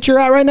UK that you're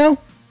at right now?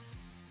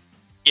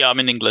 Yeah, I'm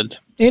in England.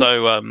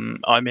 So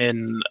I'm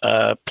in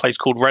a place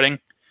called Reading,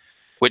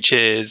 which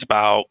is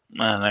about,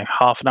 I don't know,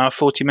 half an hour,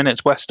 40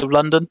 minutes west of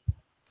London.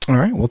 All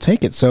right, we'll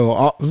take it.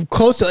 So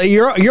close to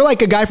you're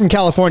like a guy from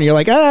California. You're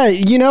like,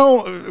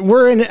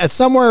 we're in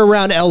somewhere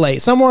around LA,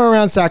 somewhere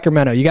around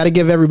Sacramento. You got to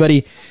give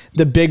everybody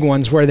the big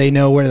ones where they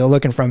know where they're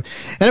looking from.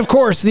 And of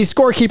course, the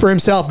scorekeeper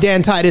himself,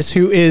 Dan Titus,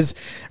 who is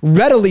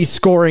readily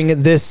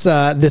scoring this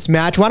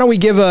match. Why don't we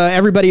give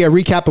everybody a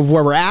recap of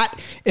where we're at,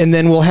 and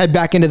then we'll head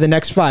back into the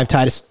next five,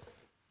 Titus.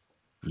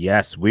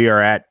 Yes,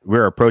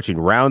 we're approaching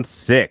round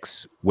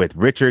 6 with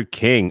Richard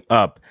King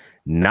up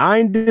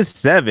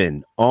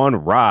 9-7 on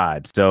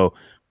Rod. So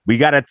we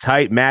got a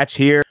tight match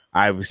here.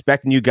 I'm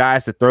expecting you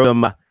guys to throw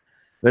them.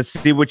 Let's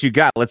see what you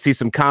got. Let's see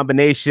some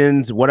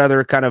combinations. What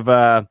other kind of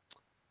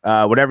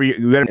whatever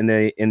you got in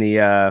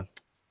the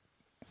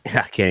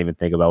I can't even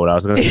think about what I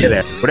was going to say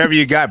there. Whatever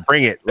you got,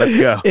 bring it. Let's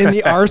go. In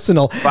the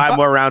arsenal. 5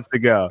 more rounds to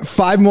go.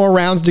 5 more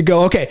rounds to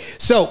go. Okay,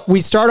 so we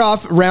start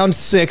off round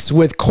 6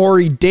 with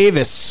Corey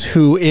Davis,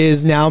 who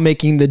is now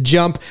making the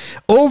jump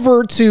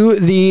over to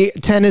the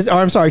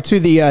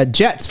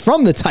Jets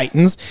from the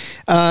Titans.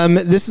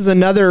 This is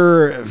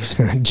another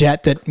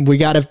Jet that we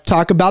got to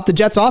talk about the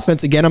Jets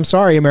offense again. I'm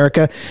sorry,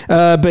 America,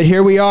 but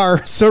here we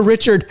are. So,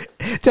 Richard,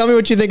 tell me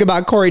what you think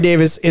about Corey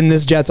Davis in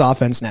this Jets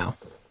offense now.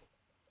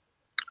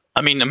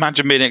 I mean,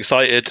 imagine being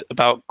excited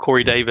about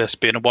Corey Davis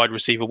being a wide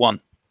receiver 1.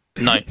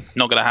 No,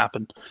 not going to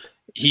happen.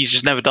 He's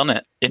just never done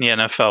it in the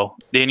NFL.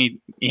 The only,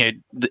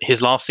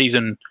 his last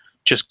season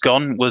just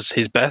gone was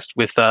his best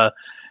with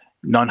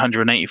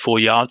 984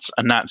 yards,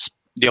 and that's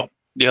the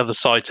other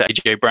side to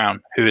AJ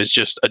Brown, who is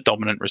just a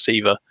dominant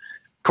receiver.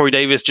 Corey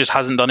Davis just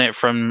hasn't done it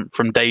from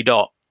day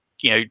dot.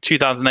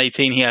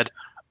 2018 he had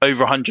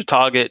over 100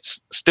 targets,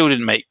 still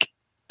didn't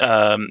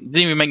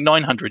even make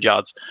 900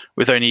 yards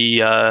with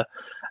only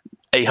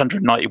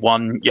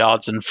 891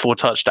 yards and 4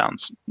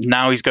 touchdowns.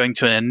 Now he's going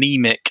to an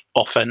anemic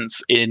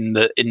offense in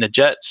the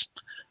Jets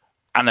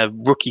and a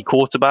rookie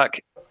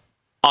quarterback.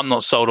 I'm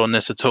not sold on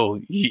this at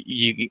all.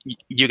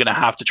 You're going to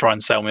have to try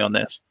and sell me on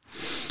this.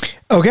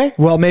 Okay,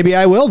 well, maybe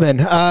I will then,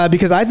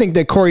 because I think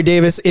that Corey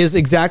Davis is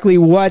exactly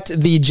what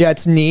the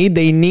Jets need.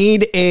 They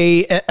need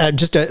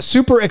just a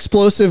super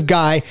explosive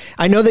guy.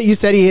 I know that you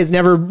said he has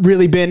never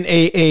really been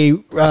a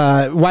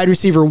wide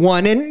receiver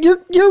 1, and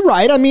you're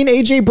right. I mean,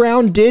 AJ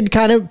Brown did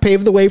kind of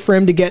pave the way for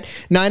him to get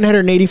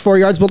 984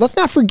 yards, but let's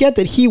not forget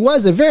that he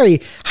was a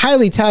very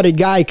highly touted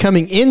guy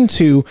coming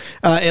into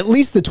at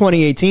least the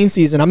 2018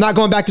 season. I'm not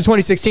going back to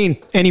 2016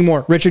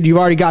 anymore, Richard. You've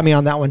already got me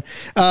on that one,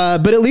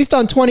 but at least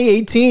on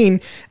 2018.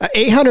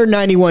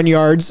 891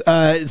 yards,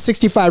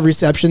 65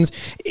 receptions.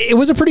 It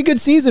was a pretty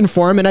good season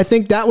for him, and I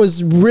think that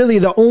was really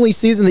the only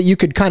season that you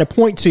could kind of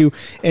point to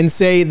and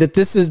say that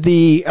this is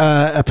the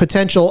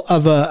potential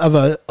of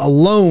a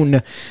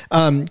lone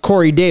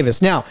Corey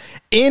Davis. Now,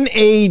 in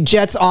a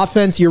Jets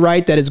offense, you're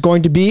right, that is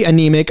going to be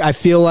anemic. I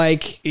feel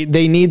like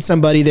they need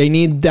somebody. They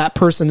need that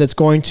person that's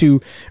going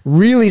to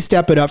really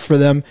step it up for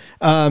them,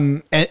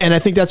 and I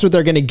think that's what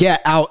they're going to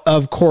get out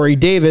of Corey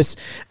Davis.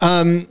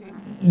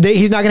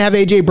 He's not going to have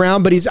AJ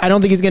Brown, but I don't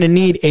think he's going to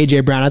need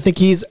AJ Brown. I think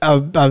he's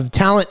a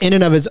talent in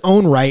and of his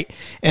own right.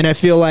 And I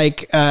feel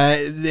like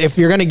if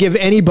you're going to give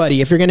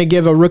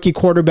a rookie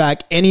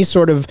quarterback any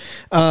sort of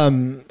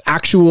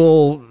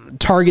actual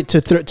target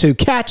to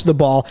catch the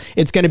ball,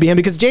 it's going to be him,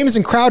 because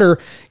Jamison Crowder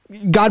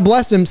God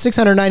bless him,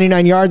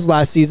 699 yards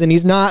last season.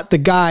 He's not the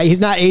guy. He's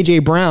not A.J.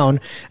 Brown,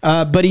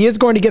 but he is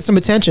going to get some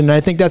attention. And I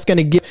think that's going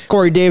to give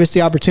Corey Davis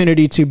the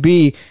opportunity to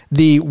be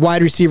the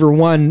wide receiver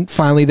one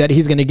finally that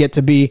he's going to get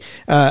to be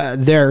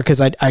there. Because,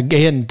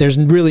 again, there's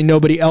really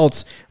nobody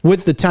else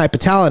with the type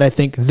of talent I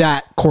think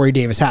that Corey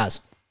Davis has.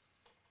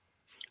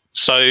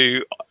 So,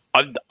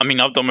 I've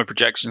done my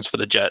projections for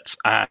the Jets,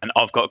 and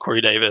I've got Corey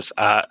Davis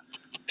at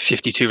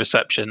 52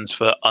 receptions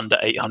for under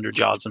 800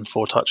 yards and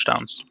 4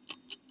 touchdowns.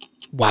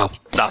 Wow.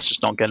 That's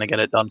just not going to get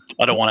it done.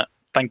 I don't want it.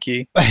 Thank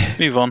you.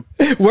 Move on.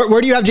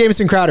 Where do you have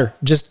Jamison Crowder?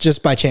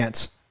 Just by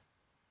chance.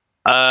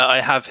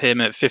 I have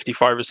him at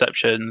 55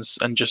 receptions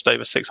and just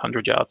over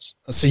 600 yards.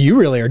 So you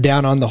really are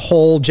down on the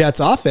whole Jets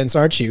offense,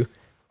 aren't you?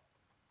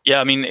 Yeah,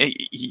 I mean,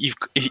 you've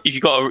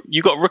got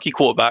a rookie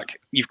quarterback.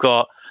 You've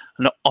got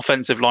an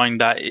offensive line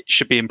that it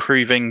should be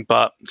improving,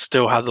 but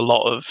still has a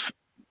lot of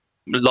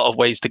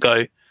ways to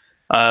go.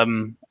 I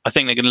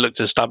think they're going to look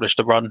to establish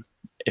the run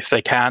if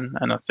they can,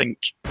 and I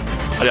think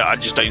I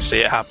just don't see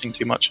it happening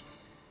too much.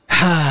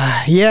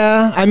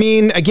 Yeah, I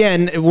mean,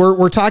 again,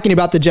 we're talking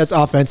about the Jets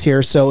offense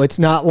here, so it's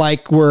not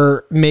like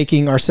we're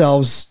making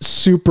ourselves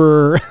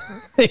super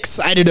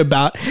excited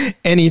about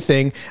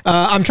anything.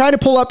 I'm trying to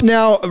pull up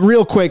now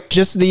real quick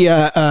just the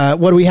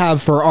what do we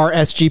have for our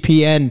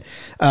SGPN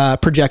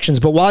projections.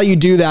 But while you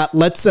do that,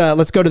 let's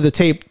go to the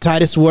tape.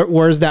 Titus,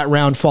 where's that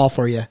round fall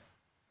for you?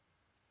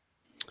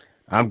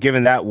 I'm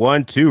giving that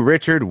one to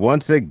Richard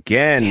once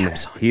again. Damn,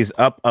 he's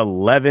up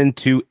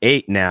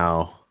 11-8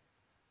 now.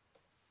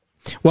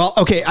 Well,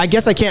 okay, I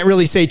guess I can't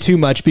really say too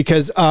much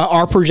because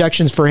our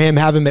projections for him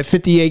have him at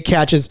 58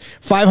 catches,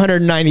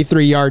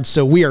 593 yards.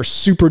 So we are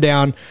super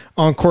down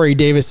on Corey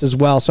Davis as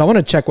well. So I want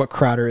to check what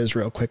Crowder is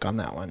real quick on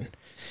that one.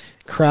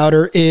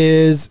 Crowder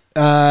is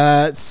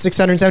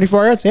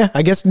 674 yards. Yeah,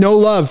 I guess no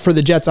love for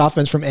the Jets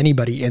offense from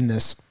anybody in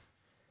this.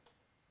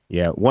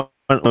 Yeah, one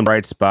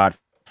bright spot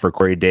for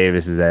Corey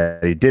Davis is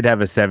that he did have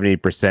a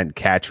 70%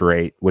 catch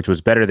rate, which was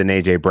better than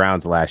A.J.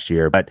 Brown's last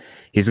year, but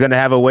he's going to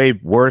have a way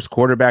worse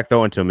quarterback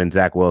throwing to him in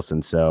Zach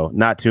Wilson, so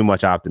not too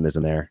much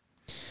optimism there.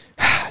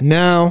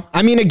 No,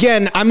 I mean,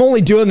 again, I'm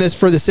only doing this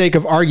for the sake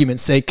of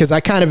argument's sake because I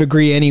kind of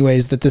agree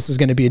anyways that this is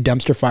going to be a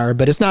dumpster fire,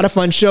 but it's not a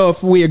fun show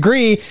if we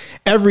agree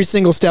every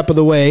single step of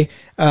the way,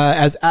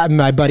 as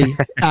my buddy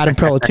Adam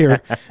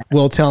Pelletier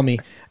will tell me.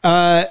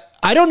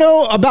 I don't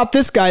know about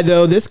this guy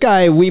though. This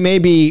guy we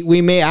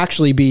may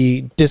actually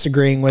be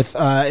disagreeing with,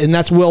 and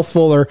that's Will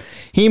Fuller.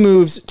 He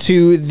moves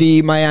to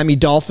the Miami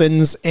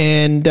Dolphins,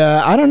 and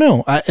I don't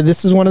know.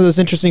 This is one of those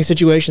interesting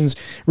situations.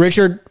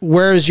 Richard,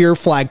 where is your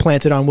flag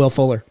planted on Will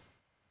Fuller?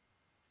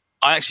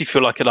 I actually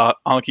feel like I could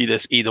argue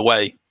this either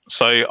way.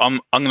 So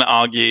I'm going to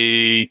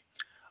argue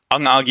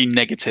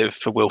negative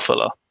for Will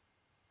Fuller.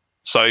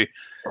 So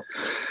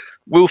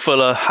Will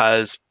Fuller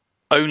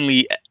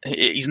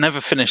he's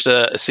never finished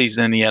a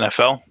season in the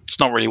NFL. It's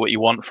not really what you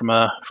want from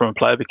a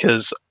player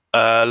because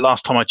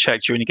last time I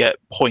checked, you only get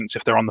points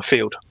if they're on the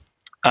field.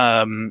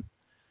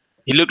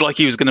 He looked like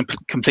he was going to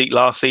complete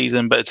last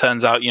season, but it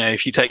turns out,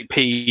 if you take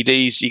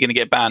PEDs, you're going to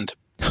get banned.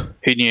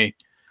 Who knew?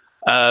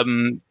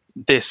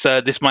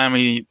 This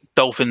Miami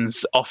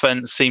Dolphins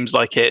offense seems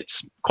like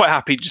it's quite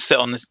happy to just sit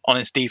on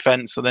its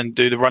defense and then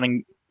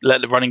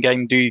let the running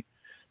game do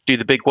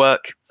the big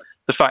work.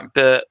 The fact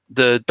that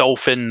the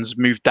Dolphins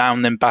moved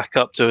down then back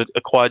up to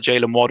acquire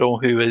Jalen Waddle,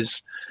 who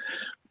is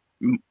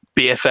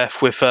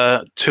BFF with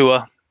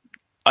Tua,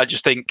 I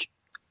just think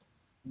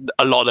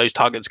a lot of those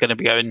targets are going to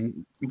be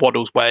going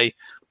Waddle's way.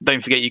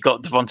 Don't forget you've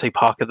got Devontae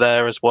Parker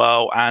there as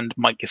well and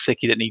Mike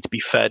Gesicki that need to be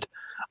fed.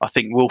 I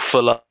think Will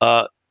Fuller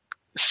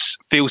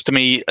feels to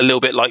me a little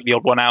bit like the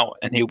odd one out,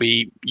 and he'll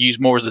be used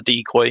more as a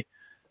decoy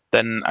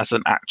than as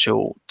an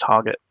actual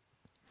target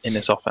in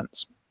this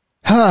offense.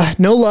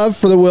 No love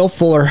for the Will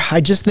Fuller.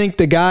 I just think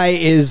the guy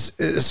is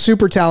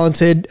super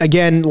talented.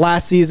 Again,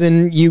 last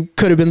season, you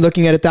could have been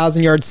looking at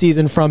 1,000-yard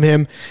season from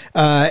him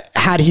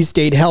had he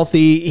stayed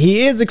healthy.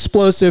 He is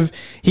explosive.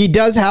 He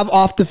does have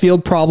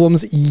off-the-field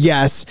problems,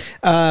 yes.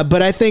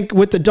 But I think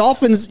with the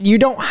Dolphins, you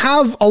don't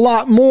have a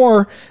lot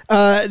more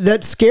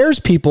that scares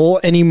people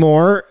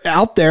anymore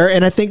out there.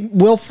 And I think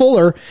Will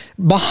Fuller,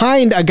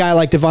 behind a guy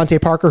like Devontae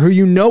Parker,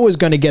 who is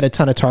going to get a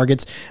ton of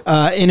targets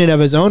in and of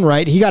his own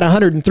right. He got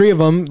 103 of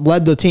them,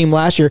 led the team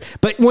last year.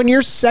 But when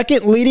your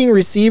second leading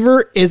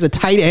receiver is a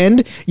tight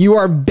end, you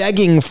are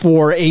begging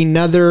for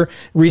another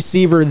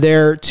receiver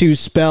there to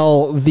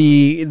spell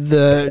the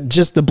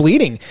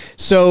bleeding.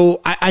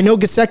 So I know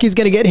Gesicki's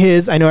going to get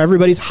his. I know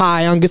everybody's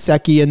high on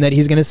Gesicki and that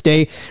he's going to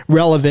stay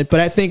relevant.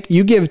 But I think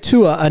you give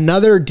Tua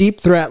another deep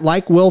threat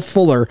like Will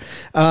Fuller,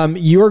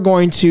 you're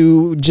going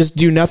to just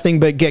do nothing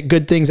but get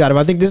good things out of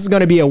him. I think this is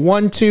going to be a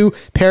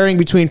 1-2 pairing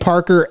between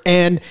Parker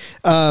and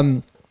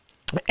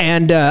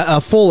and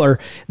Fuller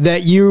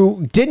that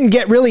you didn't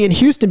get really in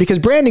Houston, because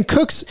Brandon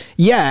Cooks,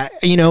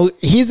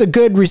 he's a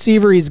good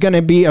receiver. He's going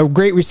to be a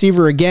great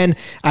receiver again,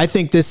 I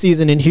think, this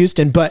season in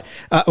Houston. But,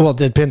 it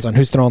depends on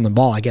who's throwing the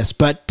ball, I guess.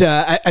 But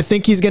I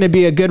think he's going to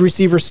be a good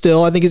receiver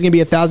still. I think he's going to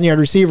be a 1,000-yard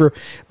receiver.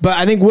 But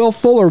I think Will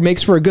Fuller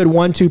makes for a good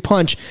 1-2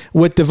 punch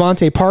with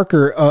Devontae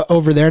Parker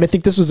over there. And I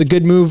think this was a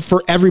good move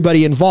for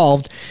everybody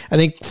involved. I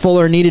think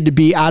Fuller needed to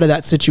be out of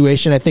that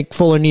situation. I think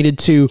Fuller needed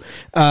to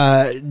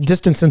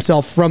distance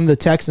himself from the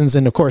Texans,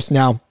 and of course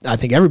now I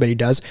think everybody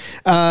does.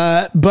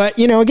 But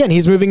again,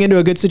 he's moving into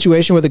a good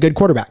situation with a good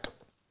quarterback.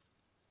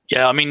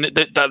 Yeah, I mean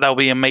that'll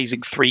be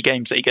amazing 3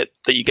 games that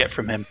you get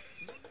from him.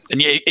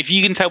 And if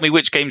you can tell me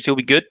which games he'll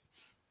be good,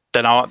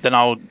 then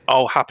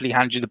I'll happily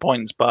hand you the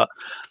points. But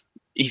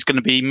he's going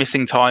to be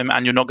missing time,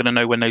 and you're not going to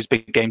know when those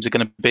big games are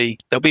going to be.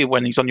 They'll be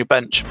when he's on your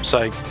bench,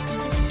 so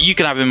you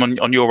can have him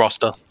on your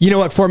roster. You know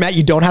what format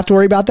you don't have to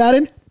worry about that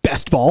in?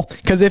 Best ball,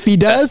 because if he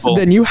does,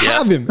 then you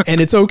have him,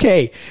 and it's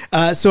okay.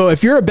 So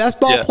if you're a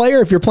best ball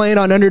player, if you're playing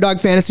on Underdog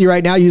Fantasy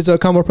right now, use the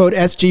combo code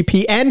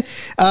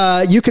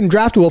SGPN. You can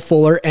draft Will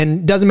Fuller,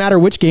 and doesn't matter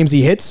which games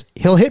he hits,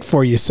 he'll hit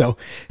for you. So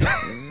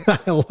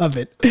I love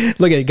it.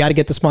 Look at it. Got to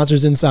get the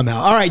sponsors in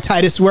somehow. All right,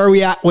 Titus, where are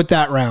we at with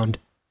that round?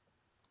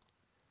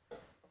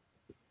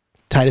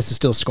 Titus is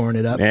still scoring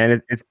it up.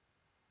 Man,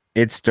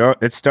 it's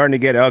starting to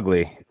get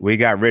ugly. We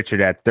got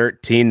Richard at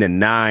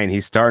 13-9.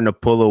 He's starting to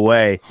pull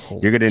away.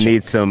 You're going to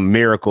need some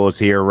miracles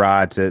here,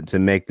 Rod, to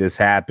make this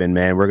happen,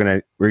 man.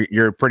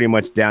 You're pretty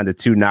much down to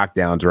 2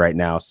 knockdowns right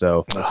now.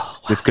 So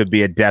this could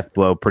be a death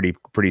blow pretty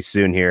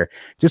soon here.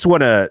 Just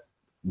want to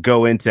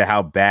go into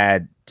how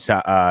bad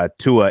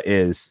Tua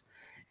is.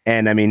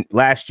 And I mean,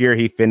 last year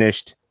he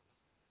finished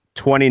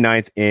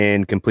 29th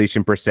in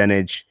completion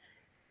percentage.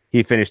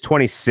 He finished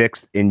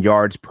 26th in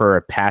yards per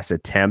pass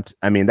attempt.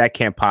 I mean, that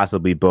can't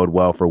possibly bode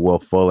well for Will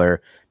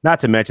Fuller. Not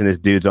to mention this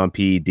dude's on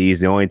PEDs.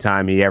 The only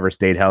time he ever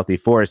stayed healthy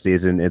for a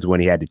season is when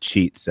he had to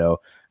cheat.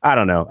 So I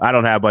don't know. I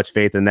don't have much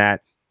faith in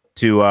that.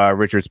 To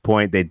Richard's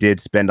point, they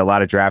did spend a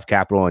lot of draft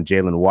capital on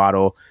Jalen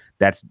Waddle.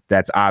 That's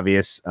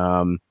obvious.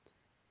 I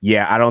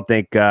don't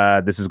think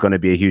this is going to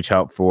be a huge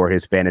help for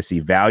his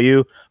fantasy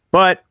value.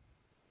 But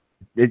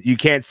you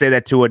can't say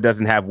that Tua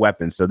doesn't have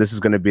weapons. So this is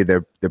going to be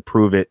the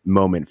prove it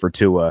moment for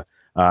Tua,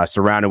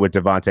 surrounded with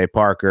Devontae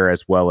Parker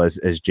as well as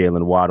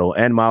Jalen Waddle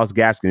and Myles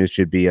Gaskin, who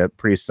should be a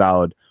pretty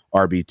solid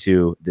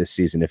RB2 this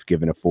season if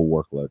given a full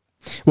workload.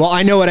 Well,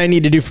 I know what I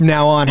need to do from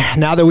now on.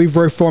 Now that we've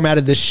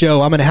reformatted this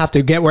show, I'm going to have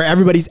to get where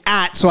everybody's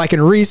at so I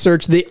can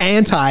research the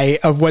anti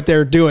of what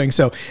they're doing.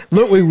 So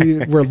look,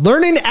 we're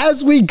learning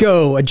as we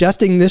go,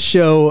 adjusting this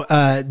show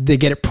to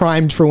get it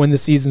primed for when the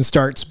season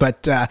starts.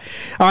 But all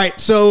right,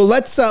 so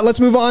let's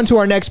move on to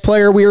our next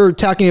player. We were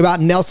talking about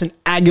Nelson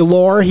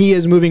Agholor. He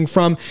is moving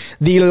from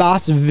the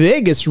Las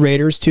Vegas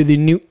Raiders to the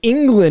New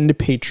England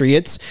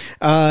Patriots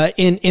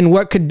in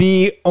what could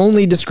be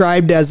only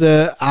described as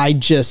I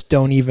just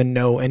don't even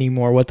know anymore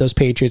what those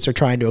Patriots are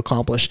trying to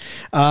accomplish.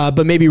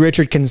 But maybe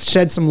Richard can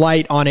shed some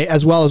light on it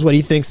as well as what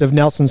he thinks of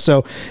Nelson.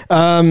 So,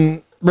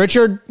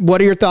 Richard, what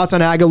are your thoughts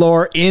on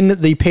Agholor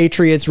in the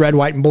Patriots red,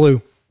 white, and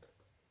blue?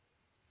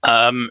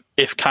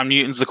 If Cam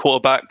Newton's the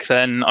quarterback,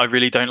 then I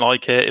really don't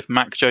like it. If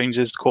Mac Jones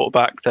is the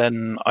quarterback,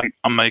 then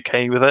I'm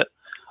okay with it.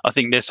 I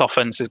think this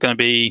offense is going to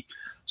be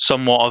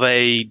somewhat of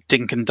a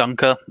dink and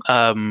dunker,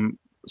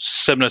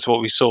 similar to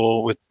what we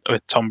saw with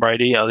Tom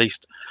Brady, at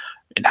least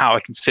in how I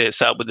can see it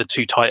set up with the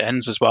 2 tight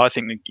ends as well. I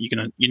think that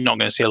you're not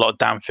going to see a lot of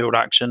downfield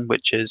action,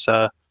 which is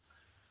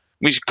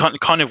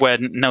kind of where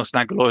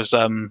Nelson Agholor has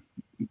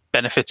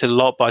benefited a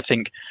lot. But I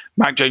think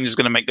Mac Jones is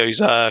going to make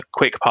those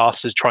quick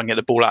passes, try and get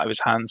the ball out of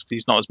his hands, because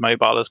he's not as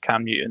mobile as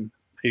Cam Newton,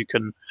 who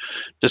can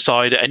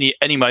decide at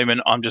any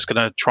moment, I'm just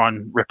going to try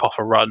and rip off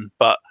a run.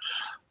 But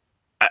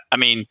I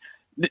mean,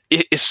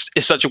 it's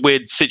such a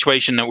weird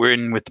situation that we're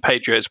in with the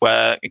Patriots,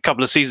 where a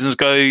couple of seasons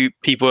ago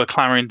people were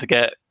clamoring to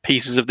get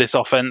pieces of this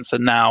offense,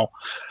 and now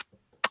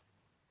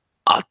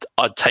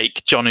I'd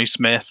take Jonnu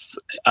Smith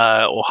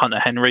or Hunter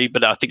Henry,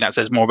 but I think that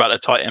says more about the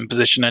tight end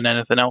position than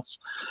anything else.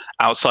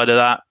 Outside of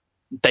that,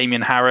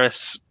 Damian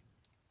Harris,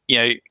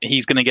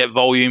 he's going to get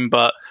volume,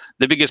 but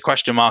the biggest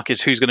question mark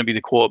is who's going to be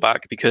the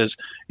quarterback, because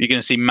you're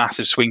going to see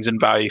massive swings in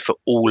value for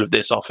all of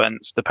this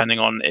offense, depending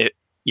on it,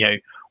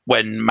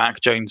 when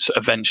Mac Jones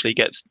eventually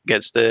gets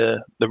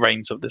the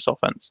reins of this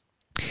offense.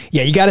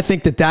 Yeah, you got to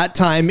think that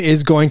time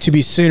is going to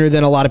be sooner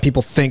than a lot of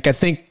people think. I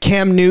think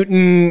Cam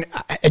Newton,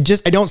 I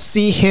don't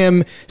see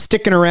him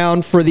sticking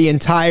around for the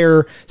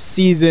entire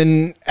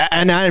season.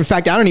 And in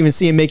fact, I don't even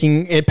see him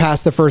making it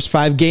past the first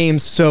 5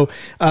 games. So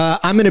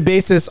I'm going to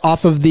base this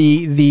off of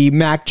the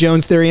Mac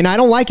Jones theory, and I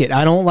don't like it.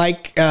 I don't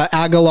like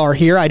Agholor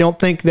here. I don't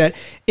think that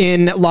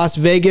in Las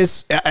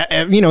Vegas,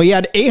 he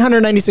had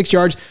 896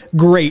 yards,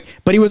 great,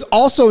 but he was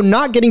also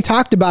not getting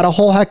talked about a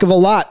whole heck of a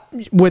lot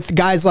with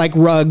guys like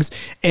Ruggs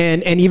and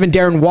and even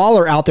Darren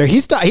Waller out there. He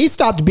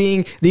stopped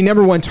being the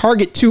number one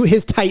target to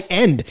his tight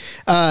end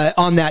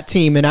on that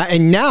team.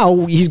 And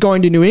now he's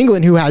going to New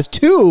England, who has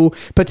two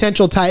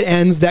potential tight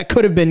ends that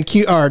could have been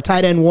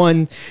tight end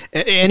one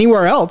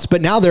anywhere else,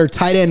 but now they're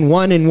tight end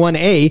 1 and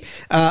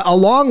 1A,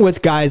 along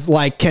with guys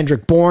like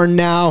Kendrick Bourne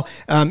now,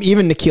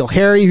 even N'Keal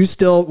Harry, who's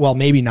still, well,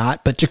 maybe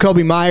not, but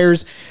Jakobi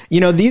Meyers.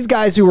 These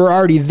guys who were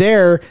already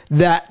there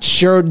that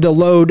shared the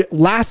load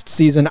last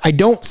season. I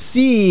don't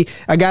see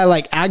a guy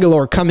like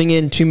Aguilar coming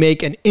in to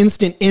make an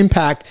instant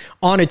impact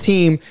on a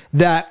team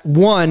that,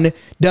 one,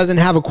 doesn't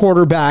have a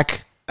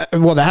quarterback.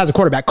 Well, that has a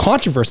quarterback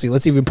controversy.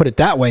 Let's even put it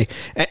that way.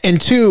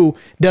 And two,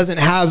 doesn't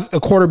have a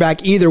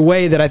quarterback either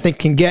way that I think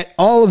can get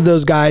all of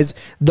those guys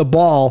the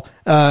ball,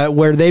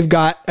 where they've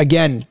got,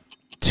 again,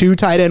 two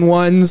tight end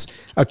ones,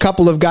 a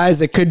couple of guys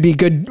that could be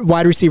good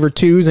wide receiver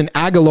twos, and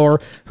Aguilar,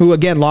 who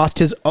again lost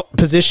his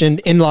position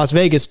in Las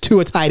Vegas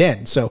to a tight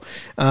end. So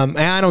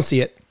I don't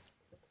see it.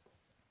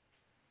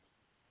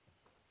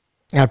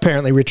 And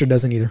apparently Richard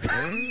doesn't either.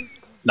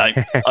 No,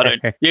 I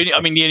don't. The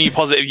only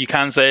positive you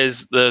can say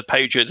is the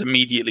Patriots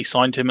immediately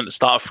signed him at the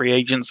start of free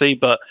agency,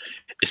 but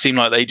it seemed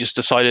like they just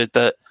decided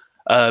that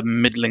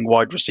middling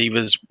wide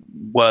receivers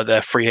were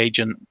their free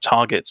agent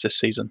targets this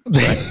season.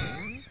 So.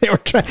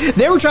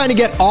 They were trying to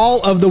get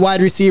all of the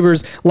wide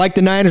receivers, like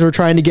the Niners were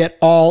trying to get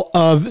all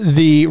of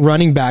the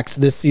running backs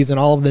this season,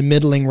 all of the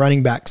middling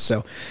running backs.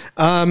 So,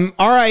 all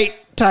right,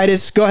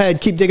 Titus, go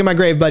ahead. Keep digging my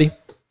grave, buddy.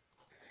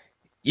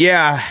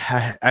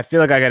 Yeah, I feel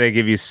like I got to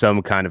give you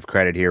some kind of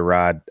credit here,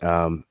 Rod.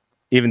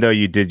 Even though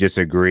you did just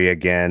agree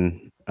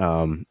again,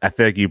 I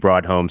feel like you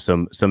brought home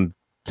some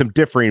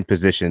differing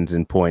positions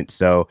and points.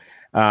 So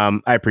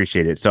I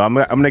appreciate it. So I'm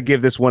gonna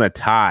give this one a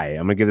tie.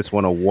 I'm gonna give this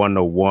one a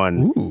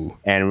 1-1,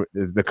 and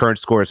the current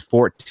score is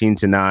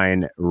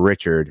 14-9.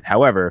 Richard.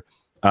 However,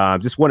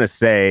 just want to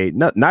say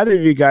neither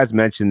of you guys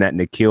mentioned that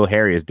N'Keal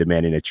Harry is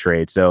demanding a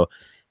trade. So.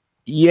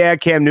 Yeah,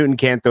 Cam Newton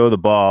can't throw the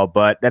ball,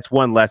 but that's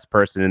one less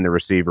person in the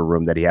receiver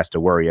room that he has to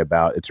worry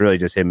about. It's really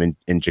just him and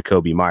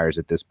Jakobi Meyers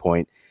at this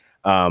point.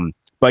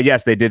 But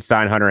yes, they did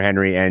sign Hunter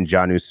Henry and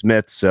Jonnu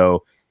Smith.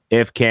 So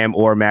if Cam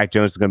or Mac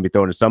Jones is going to be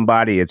thrown to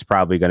somebody, it's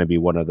probably going to be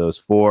one of those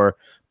four.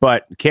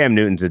 But Cam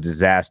Newton's a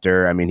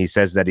disaster. I mean, he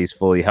says that he's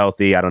fully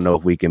healthy. I don't know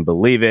if we can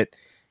believe it.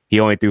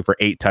 He only threw for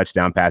 8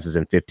 touchdown passes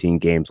in 15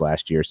 games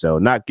last year. So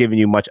not giving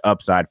you much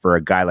upside for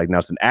a guy like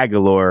Nelson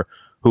Aguilar,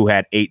 who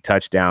had 8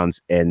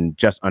 touchdowns and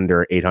just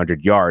under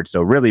 800 yards.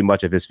 So really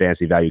much of his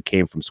fantasy value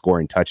came from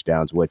scoring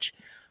touchdowns, which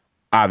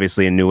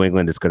obviously in New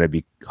England is going to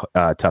be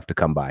tough to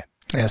come by.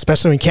 Yeah,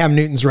 especially when Cam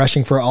Newton's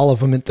rushing for all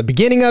of them at the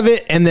beginning of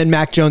it, and then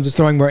Mac Jones is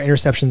throwing more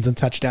interceptions and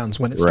touchdowns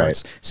when it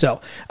starts. Right.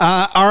 So,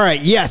 all right,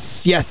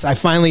 yes, I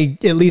finally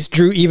at least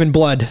drew even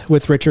blood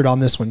with Richard on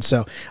this one,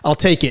 so I'll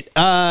take it.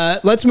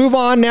 Let's move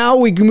on now.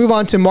 We can move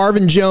on to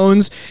Marvin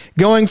Jones,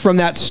 going from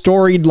that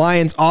storied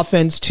Lions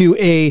offense to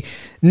a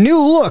new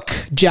look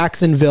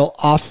Jacksonville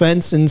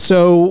offense. And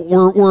so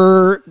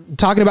we're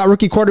talking about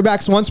rookie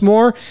quarterbacks once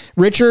more.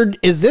 Richard,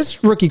 is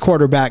this rookie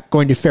quarterback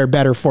going to fare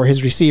better for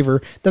his receiver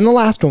than the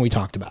last one we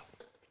talked about?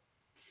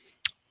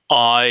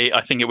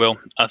 I think it will.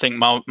 I think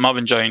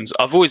Marvin Jones,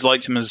 I've always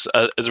liked him as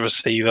a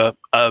receiver.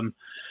 I'm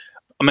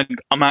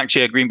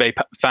actually a Green Bay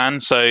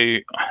fan, so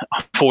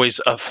I've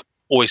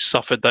always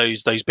suffered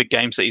those big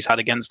games that he's had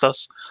against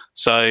us.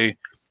 So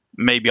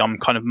maybe I'm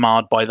kind of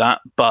marred by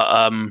that, but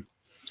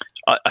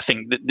I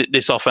think that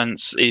this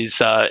offense is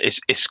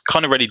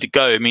kind of ready to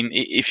go. I mean,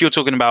 if you're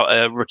talking about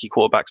a rookie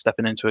quarterback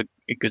stepping into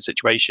a good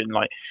situation,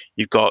 like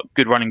you've got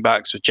good running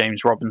backs with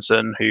James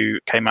Robinson, who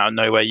came out of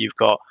nowhere. You've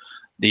got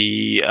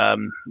the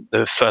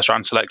first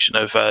round selection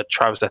of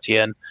Travis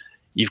Etienne.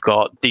 You've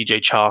got DJ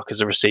Chark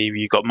as a receiver.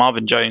 You've got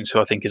Marvin Jones, who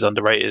I think is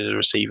underrated as a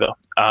receiver.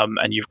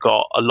 And you've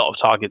got a lot of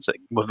targets that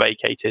were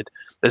vacated.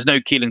 There's no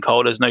Keelan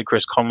Cole. There's no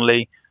Chris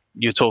Conley.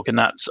 You're talking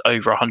that's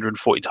over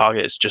 140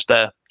 targets just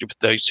there with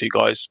those two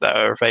guys that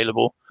are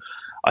available.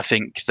 I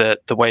think that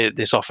the way that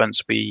this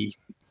offense will be,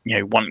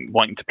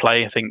 wanting to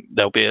play, I think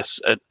there'll be a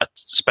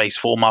space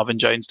for Marvin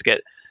Jones to get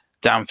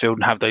downfield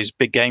and have those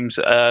big games.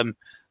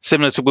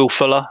 Similar to Will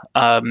Fuller,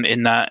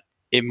 in that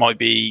it might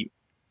be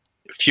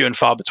few and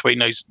far between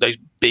those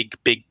big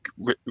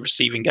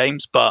receiving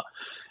games. But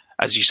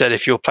as you said,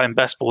 if you're playing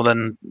best ball,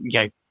 then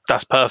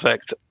that's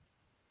perfect.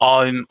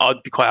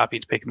 I'd be quite happy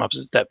to pick him up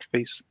as a depth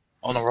piece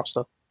on a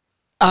roster.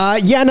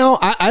 I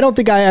don't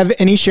think I have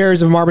any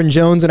shares of Marvin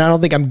Jones, and I don't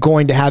think I'm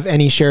going to have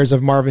any shares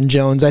of Marvin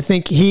Jones. I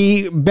think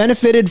he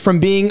benefited from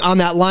being on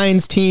that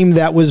Lions team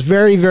that was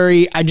very,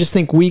 very, I just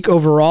think, weak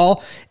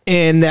overall,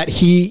 and that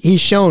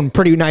he's shown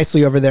pretty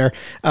nicely over there.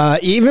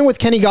 Even with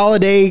Kenny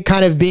Golladay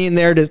kind of being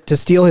there to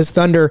steal his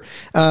thunder,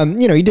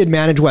 he did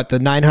manage the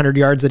 900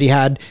 yards that he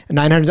had,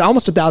 900,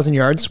 almost 1,000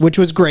 yards, which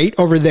was great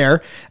over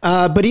there.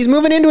 But he's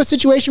moving into a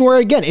situation where,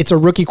 again, it's a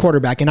rookie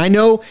quarterback. And I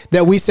know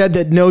that we said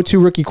that no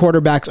two rookie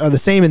quarterbacks are the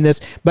same. same in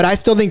this, but I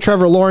still think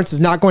Trevor Lawrence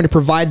is not going to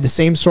provide the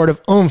same sort of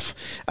oomph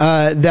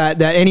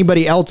that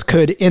anybody else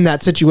could in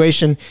that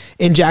situation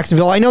in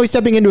Jacksonville. I know he's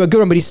stepping into a good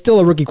one, but he's still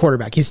a rookie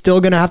quarterback. He's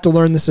still going to have to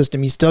learn the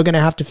system. He's still going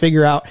to have to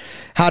figure out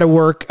how to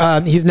work.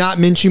 He's not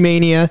Minshew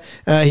Mania.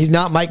 He's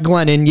not Mike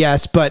Glennon,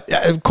 yes, but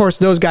of course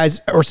those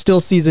guys are still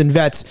seasoned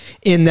vets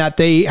in that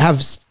they have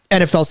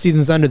NFL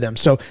seasons under them,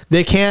 so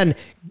they can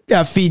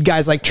feed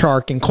guys like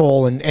Chark and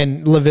Cole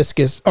and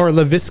Laviska,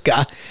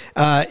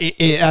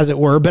 as it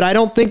were. But I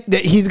don't think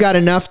that he's got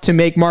enough to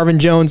make Marvin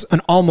Jones an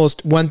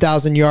almost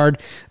 1,000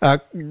 yard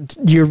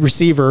year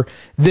receiver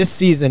this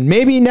season.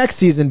 Maybe next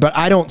season, but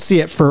I don't see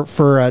it for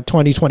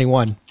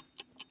 2021.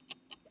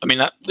 I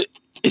mean,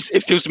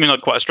 it feels to me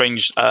like quite a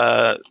strange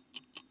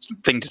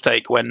thing to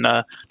take when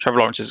Trevor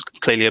Lawrence is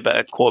clearly a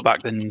better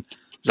quarterback than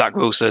Zach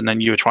Wilson,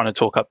 and you were trying to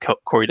talk up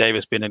Corey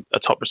Davis being a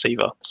top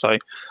receiver. So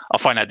I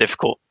find that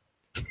difficult.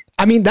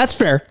 I mean, that's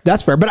fair.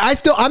 That's fair. But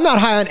I'm not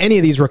high on any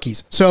of these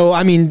rookies. So,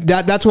 I mean,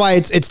 that's why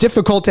it's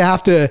difficult to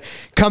have to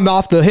come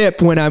off the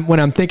hip when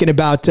I'm thinking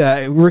about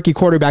rookie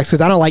quarterbacks,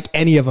 because I don't like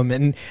any of them.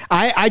 And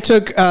I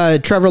took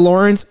Trevor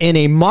Lawrence in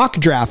a mock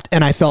draft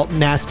and I felt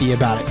nasty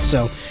about it.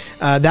 So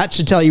that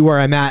should tell you where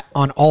I'm at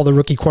on all the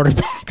rookie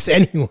quarterbacks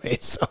anyway.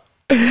 So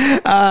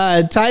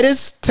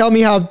Titus, tell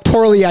me how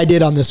poorly I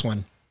did on this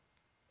one.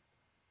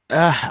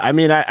 I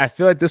mean, I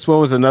feel like this one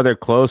was another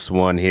close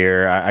one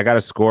here. I got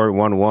to score at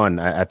 1-1.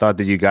 I thought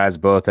that you guys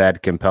both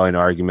had compelling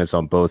arguments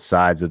on both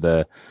sides of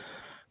the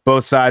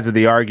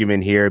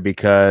argument here,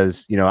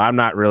 because, you know, I'm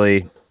not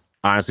really,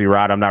 honestly,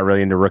 Rod, I'm not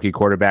really into rookie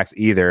quarterbacks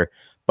either.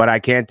 But I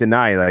can't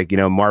deny, like, you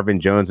know,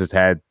 Marvin Jones has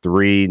had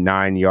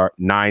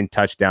 9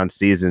 touchdown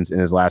seasons in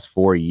his last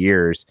 4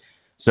 years.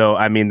 So,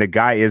 I mean, the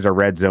guy is a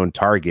red zone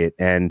target,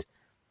 and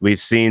we've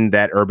seen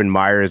that Urban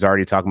Meyer is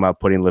already talking about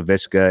putting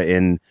Laviska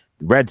in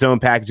red zone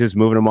packages,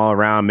 moving them all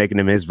around, making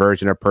him his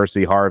version of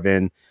Percy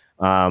Harvin.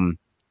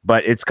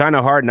 But it's kind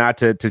of hard not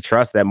to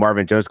trust that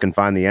Marvin Jones can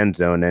find the end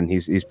zone, and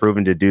he's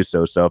proven to do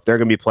so. So if they're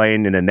going to be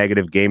playing in a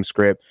negative game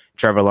script,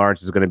 Trevor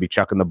Lawrence is going to be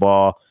chucking the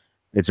ball.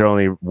 It's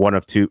only one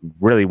of 3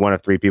 people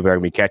that are going to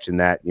be catching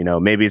that. You know,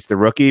 maybe it's the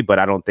rookie, but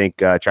I don't think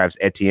Travis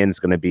Etienne is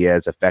going to be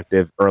as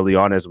effective early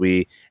on as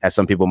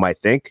some people might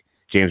think.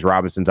 James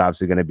Robinson's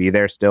obviously going to be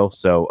there still.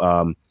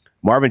 So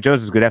Marvin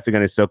Jones is definitely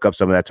going to soak up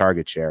some of that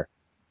target share.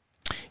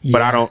 Yeah.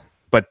 But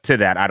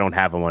I don't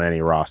have him on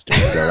any roster,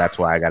 so that's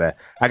why I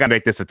gotta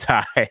make this a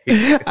tie.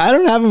 I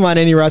don't have him on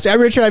any roster.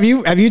 Richard, have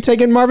you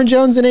taken Marvin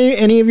Jones in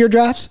any of your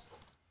drafts?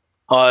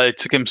 I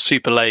took him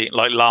super late,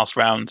 like last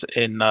round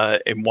in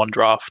one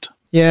draft.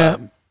 Yeah,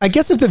 I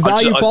guess if the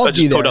value falls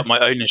to you there. I just pulled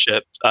up my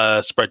ownership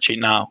spreadsheet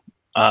now,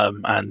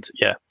 and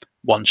yeah,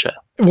 one share.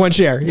 One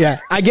share, yeah.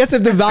 I guess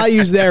if the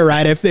value's there,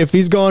 right? If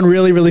he's going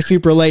really, really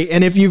super late,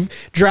 and if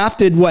you've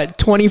drafted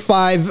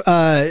 25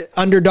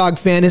 underdog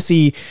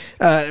fantasy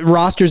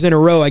rosters in a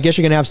row, I guess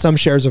you're gonna have some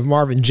shares of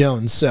Marvin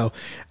Jones. So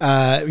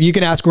you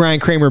can ask Ryan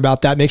Kramer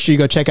about that. Make sure you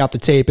go check out the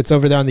tape. It's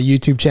over there on the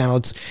YouTube channel.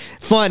 It's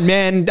fun,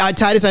 man.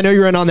 Titus, I know you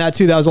were in on that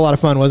too. That was a lot of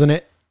fun, wasn't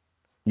it?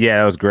 Yeah,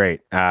 that was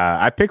great.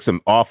 I picked some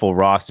awful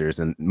rosters,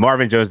 and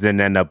Marvin Jones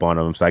didn't end up on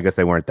them, so I guess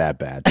they weren't that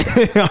bad.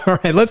 All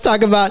right, let's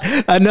talk about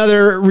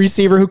another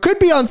receiver who could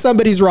be on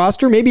somebody's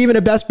roster, maybe even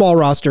a best ball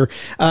roster.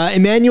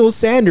 Emmanuel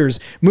Sanders,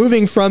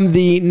 moving from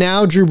the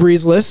now Drew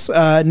Brees-less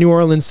New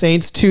Orleans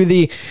Saints to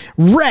the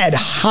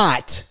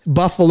red-hot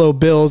Buffalo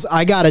Bills.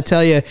 I got to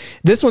tell you,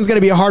 this one's going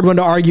to be a hard one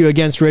to argue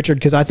against Richard,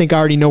 because I think I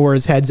already know where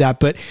his head's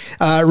at. But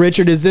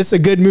Richard, is this a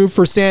good move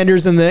for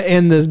Sanders and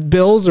the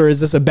Bills, or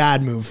is this a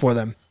bad move for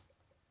them?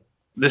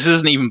 This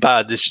isn't even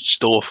bad. This is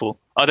just awful.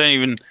 I don't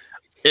even.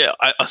 Yeah,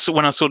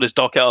 when I saw this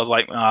docket, I was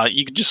like,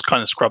 you could just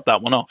kind of scrub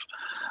that one off.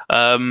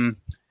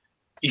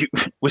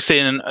 We're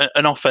seeing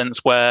an offense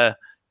where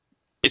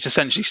it's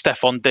essentially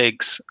Stephon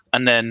Diggs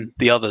and then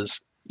the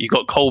others. You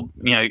got Cole.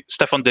 You know,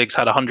 Stephon Diggs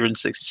had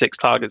 166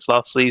 targets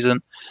last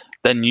season.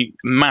 Then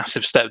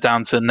massive step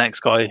down to the next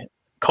guy,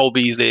 Cole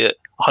Beasley at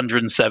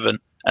 107,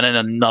 and then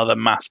another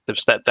massive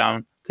step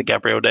down to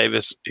Gabriel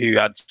Davis, who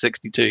had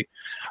 62.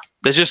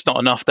 There's just not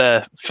enough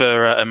there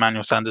for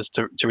Emmanuel Sanders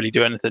to really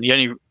do anything. The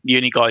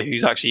only guy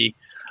who's actually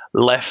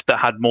left that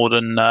had more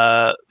than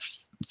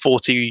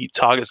 40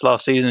 targets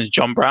last season is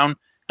John Brown,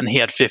 and he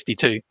had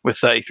 52 with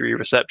 33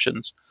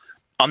 receptions.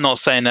 I'm not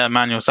saying that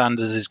Emmanuel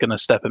Sanders is going to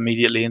step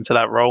immediately into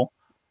that role,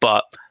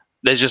 but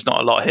there's just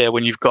not a lot here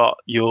when you've got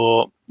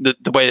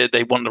the way that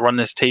they want to run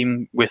this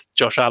team with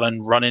Josh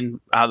Allen running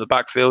out of the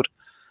backfield.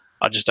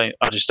 I just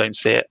don't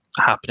see it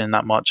happening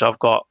that much. I've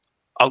got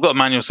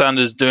Emmanuel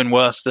Sanders doing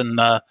worse than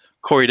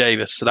Corey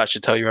Davis, so that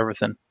should tell you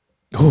everything.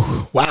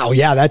 Ooh, wow.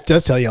 Yeah, that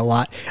does tell you a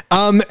lot.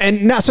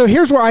 And now, so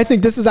here's where I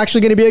think this is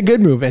actually going to be a good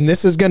move. And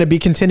this is going to be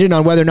contingent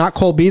on whether or not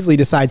Cole Beasley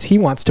decides he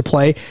wants to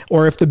play,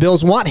 or if the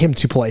Bills want him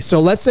to play. So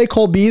let's say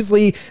Cole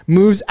Beasley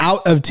moves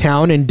out of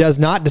town and does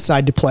not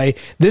decide to play.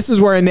 This is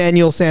where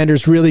Emmanuel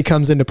Sanders really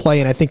comes into play.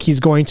 And I think he's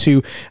going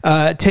to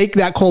take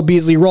that Cole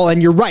Beasley role.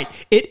 And you're right.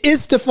 It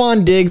is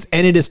Stephon Diggs,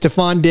 and it is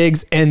Stephon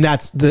Diggs, and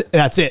that's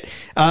it.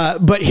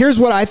 But here's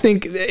what I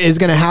think is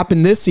going to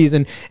happen this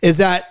season is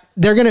that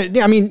they're going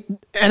to, I mean,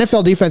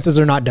 NFL defenses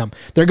are not dumb.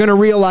 They're going to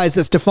realize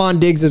that Stephon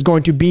Diggs is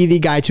going to be the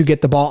guy to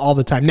get the ball all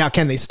the time. Now,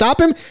 can they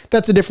stop him?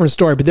 That's a different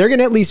story, but they're going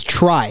to at least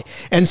try.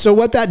 And so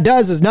what that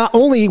does is not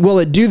only will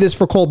it do this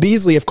for Cole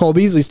Beasley if Cole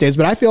Beasley stays,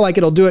 but I feel like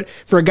it'll do it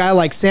for a guy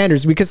like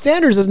Sanders, because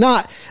Sanders is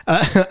not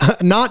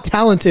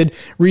talented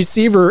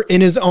receiver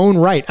in his own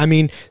right. I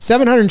mean,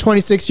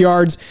 726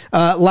 yards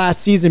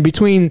last season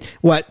between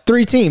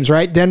three teams,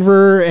 right?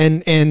 Denver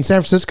and San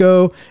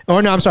Francisco.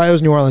 Oh no, I'm sorry, it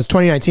was New Orleans.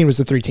 2019 was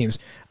the three teams.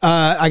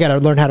 I got to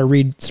learn how to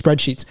read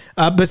spreadsheets.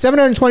 But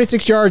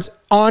 726 yards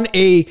on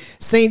a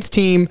Saints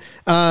team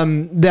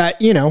that,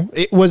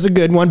 it was a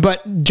good one.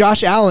 But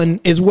Josh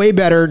Allen is way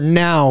better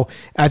now,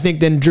 I think,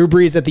 than Drew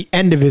Brees at the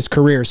end of his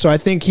career. So I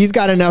think he's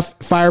got enough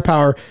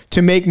firepower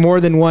to make more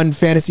than one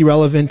fantasy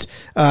relevant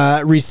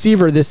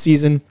receiver this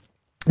season.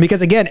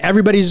 Because again,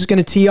 everybody's just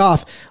going to tee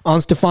off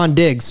on Stephon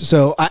Diggs.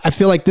 So I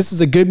feel like this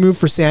is a good move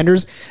for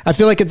Sanders. I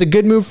feel like it's a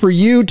good move for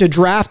you to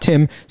draft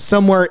him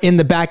somewhere in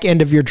the back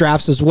end of your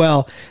drafts as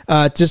well,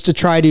 just to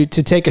try to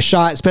take a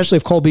shot, especially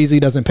if Cole Beasley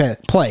doesn't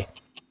play.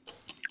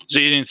 So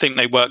you didn't think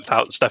they worked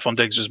out Stephon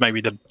Diggs was maybe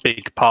the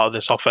big part of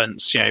this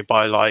offense,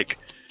 by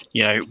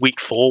week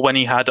 4 when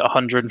he had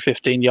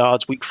 115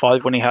 yards, week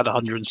 5 when he had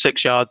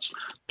 106 yards.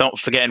 Don't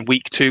forget in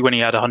week 2 when he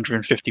had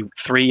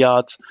 153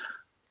 yards.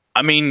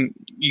 I mean,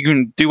 you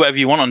can do whatever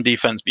you want on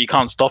defense, but you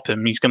can't stop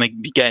him. He's going to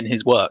be getting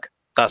his work.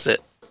 That's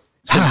it.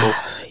 Simple.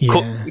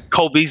 Yeah.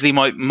 Cole Beasley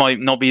might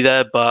not be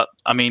there, but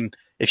I mean,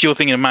 if you're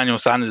thinking Emmanuel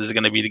Sanders is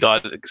going to be the guy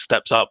that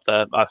steps up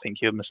there, I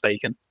think you're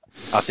mistaken.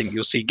 I think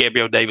you'll see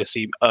Gabriel Davis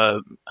see a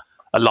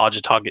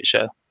larger target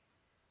share.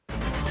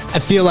 I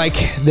feel like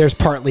there's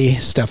partly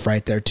stuff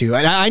right there too.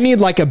 And I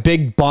need like a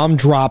big bomb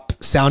drop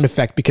sound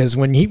effect, because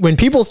when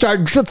people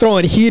start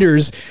throwing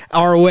heaters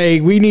our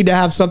way, we need to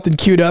have something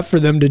queued up for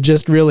them to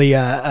just really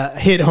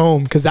hit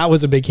home, because that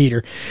was a big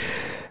heater.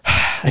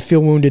 I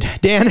feel wounded.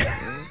 Dan,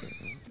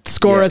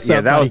 score us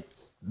up, buddy.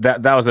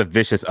 That was a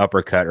vicious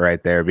uppercut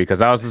right there, because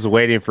I was just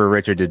waiting for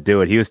Richard to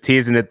do it. He was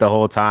teasing it the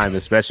whole time,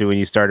 especially when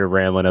you started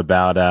rambling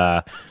about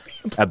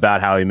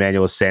how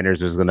Emmanuel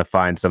Sanders was going to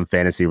find some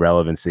fantasy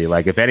relevancy.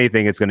 Like, if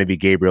anything, it's going to be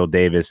Gabriel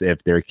Davis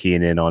if they're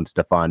keying in on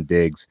Stephon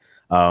Diggs.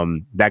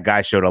 That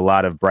guy showed a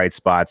lot of bright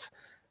spots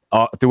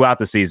throughout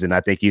the season. I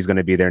think he's going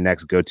to be their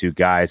next go-to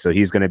guy. So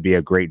he's going to be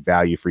a great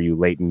value for you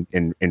late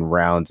in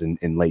rounds and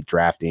in late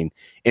drafting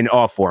in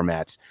all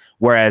formats.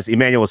 Whereas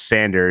Emmanuel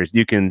Sanders,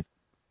 you can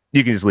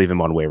just leave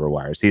him on waiver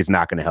wires. He's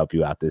not going to help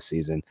you out this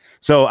season.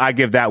 So I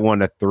give that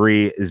one a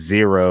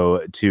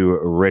 3-0 to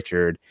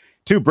Richard,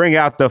 to bring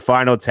out the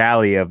final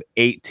tally of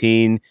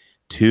 18-11.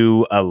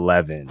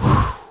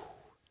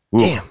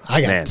 Damn,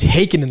 I got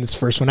taken in this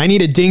first one. I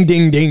need a ding,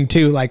 ding, ding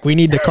too. Like, we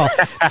need to call,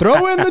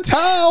 throw in the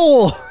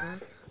towel.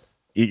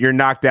 You're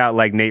knocked out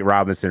like Nate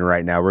Robinson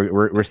right now.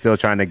 We're still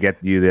trying to give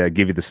you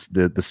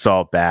the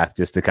salt bath,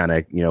 just to kind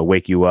of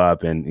wake you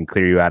up and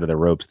clear you out of the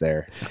ropes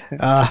there.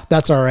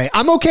 That's all right.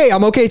 I'm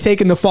okay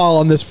taking the fall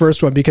on this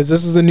first one, because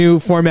this is a new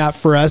format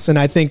for us, and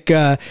I think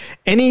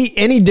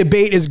any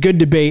debate is good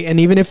debate. And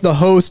even if the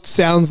host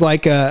sounds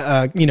like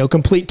a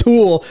complete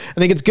tool, I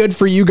think it's good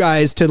for you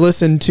guys to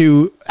listen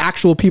to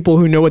actual people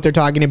who know what they're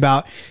talking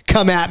about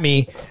come at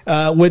me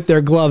with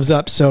their gloves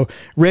up. So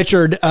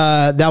Richard,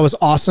 that was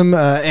awesome.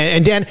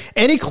 And Dan,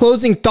 any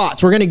closing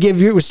thoughts? We're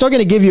still going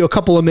to give you a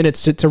couple of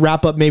minutes to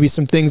wrap up maybe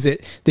some things that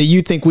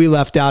you think we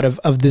left out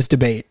of this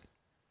debate.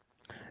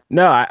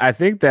 No, I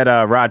think that,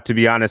 Rod, to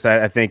be honest,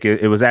 I think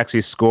it was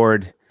actually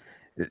scored.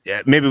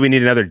 Maybe we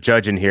need another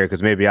judge in here,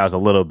 because maybe I was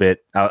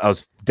I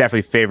was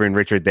definitely favoring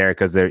Richard there,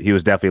 because he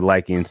was definitely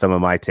liking some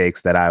of my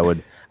takes that I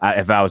would,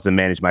 if I was to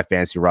manage my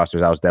fantasy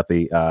rosters, I was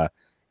definitely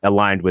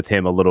aligned with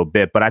him a little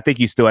bit. But I think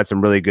you still had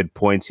some really good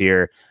points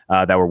here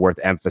that were worth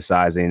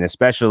emphasizing,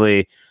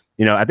 especially,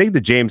 I think the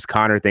James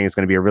Conner thing is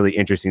going to be a really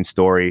interesting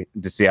story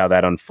to see how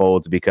that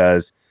unfolds,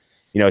 because,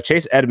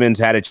 Chase Edmonds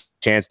had a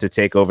chance to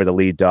take over the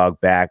lead dog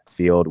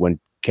backfield when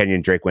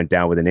Kenyon Drake went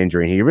down with an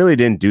injury, and he really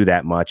didn't do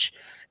that much.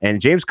 And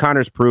James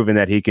Conner's proven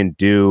that he can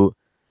do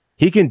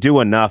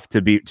enough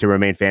to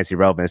remain fantasy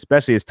relevant,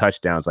 especially his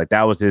touchdowns. Like,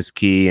 that was his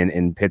key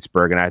in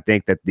Pittsburgh. And I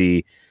think that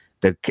the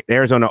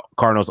Arizona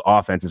Cardinals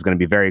offense is going to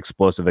be very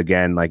explosive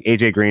again. Like,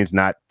 AJ Green's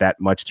not that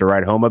much to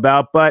write home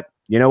about, but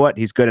you know what?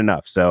 He's good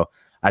enough. So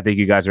I think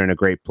you guys are in a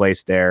great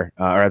place there,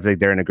 or I think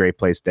they're in a great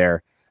place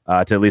there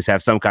to at least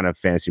have some kind of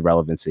fantasy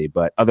relevancy.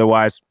 But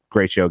otherwise,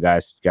 great show,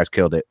 guys. You guys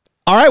killed it.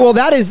 All right, well,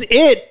 that is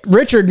it,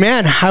 Richard.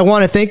 Man, I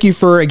want to thank you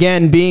for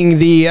again being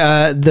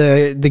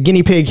the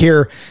guinea pig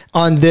here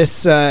on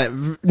this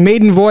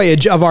maiden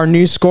voyage of our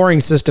new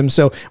scoring system.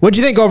 So, what'd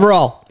you think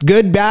overall?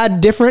 Good,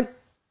 bad, different?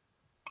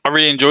 I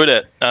really enjoyed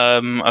it.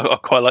 I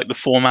quite like the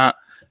format.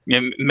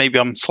 Maybe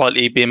I'm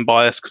slightly being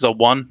biased because I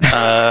won.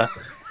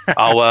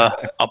 I'll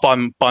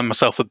buy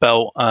myself a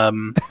belt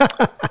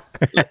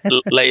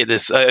later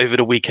over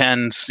the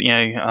weekend.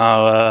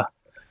 I'll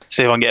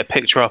see if I can get a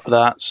picture up of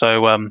that.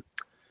 So.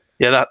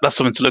 That's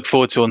something to look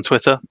forward to on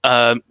Twitter.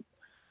 Really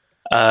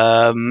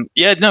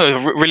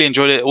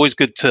enjoyed it. Always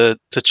good to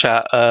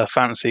chat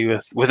fantasy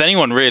with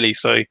anyone, really.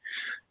 So,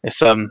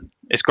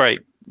 It's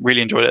great.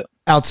 Really enjoyed it.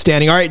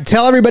 Outstanding. All right.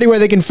 Tell everybody where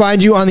they can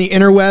find you on the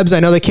interwebs. I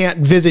know they can't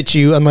visit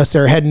you unless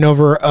they're heading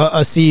over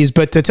a seas,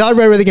 but to tell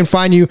everybody where they can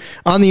find you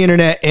on the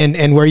internet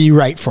and where you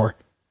write for.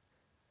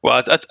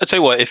 Well, I tell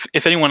you what,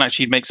 if anyone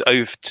actually makes it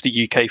over to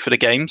the UK for the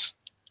games,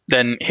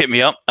 then hit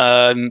me up.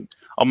 I'm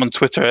on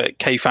Twitter at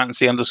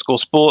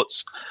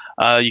kfantasy_sports.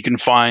 You can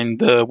find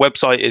the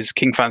website is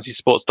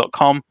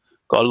kingfantasysports.com.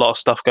 Got a lot of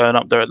stuff going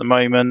up there at the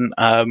moment.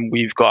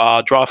 We've got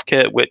our draft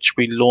kit, which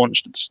we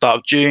launched at the start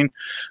of June.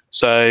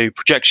 So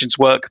projections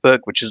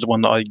workbook, which is the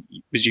one that I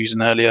was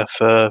using earlier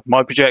for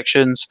my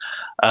projections.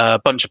 A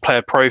bunch of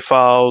player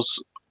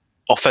profiles,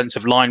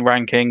 offensive line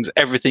rankings,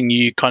 everything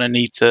you kind of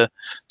need to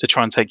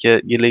try and take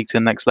your league to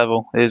the next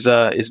level is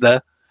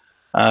there.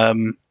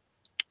 And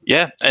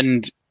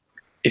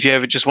if you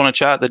ever just want to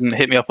chat, then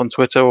hit me up on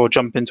Twitter or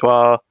jump into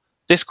our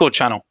Discord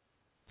channel.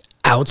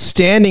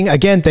 Outstanding.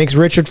 Again, thanks,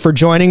 Richard, for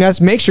joining us.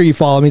 Make sure you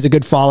follow him. He's a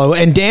good follow.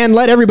 And Dan,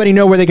 let everybody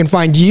know where they can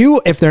find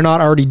you if they're not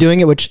already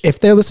doing it, which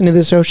if they're listening to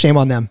this show, shame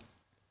on them.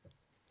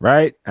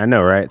 Right? I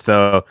know, right?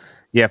 So,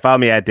 yeah, follow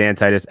me at Dan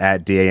Titus,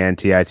 at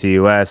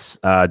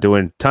DANTITUS,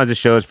 doing tons of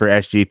shows for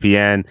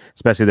SGPN,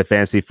 especially the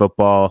fantasy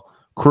football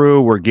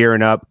crew. We're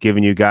gearing up,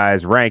 giving you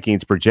guys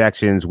rankings,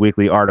 projections,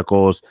 weekly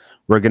articles.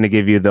 We're going to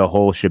give you the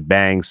whole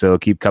shebang. So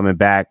keep coming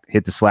back,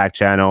 hit the Slack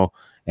channel,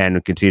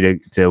 and continue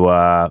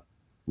to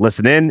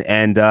listen in.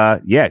 And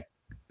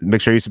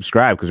make sure you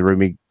subscribe because we're going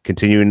to be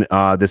continuing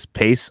this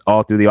pace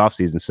all through the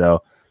offseason.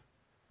 So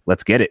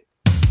let's get it.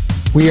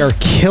 We are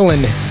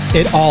killing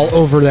it all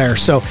over there.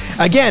 So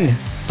again,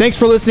 thanks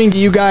for listening to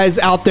you guys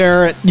out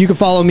there. You can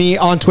follow me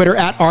on Twitter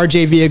at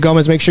RJ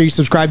Villagomez. Make sure you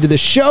subscribe to the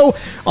show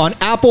on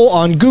Apple,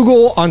 on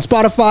Google, on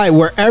Spotify,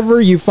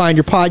 wherever you find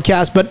your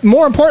podcast. But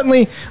more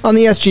importantly, on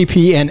the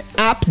SGPN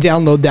app,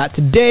 download that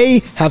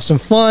today. Have some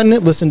fun.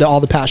 Listen to all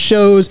the past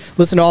shows.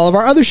 Listen to all of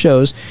our other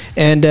shows.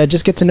 And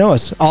just get to know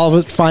us. All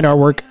of it, find our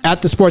work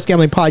at the Sports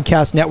Gambling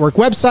Podcast Network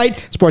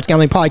website,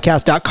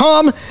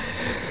 sportsgamblingpodcast.com.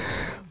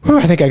 Whew,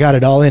 I think I got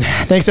it all in.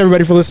 Thanks,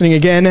 everybody, for listening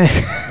again.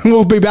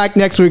 We'll be back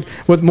next week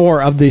with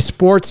more of the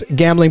Sports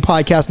Gambling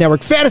Podcast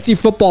Network Fantasy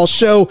Football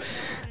Show.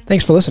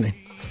 Thanks for listening.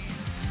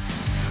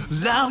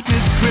 Loud,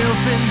 it's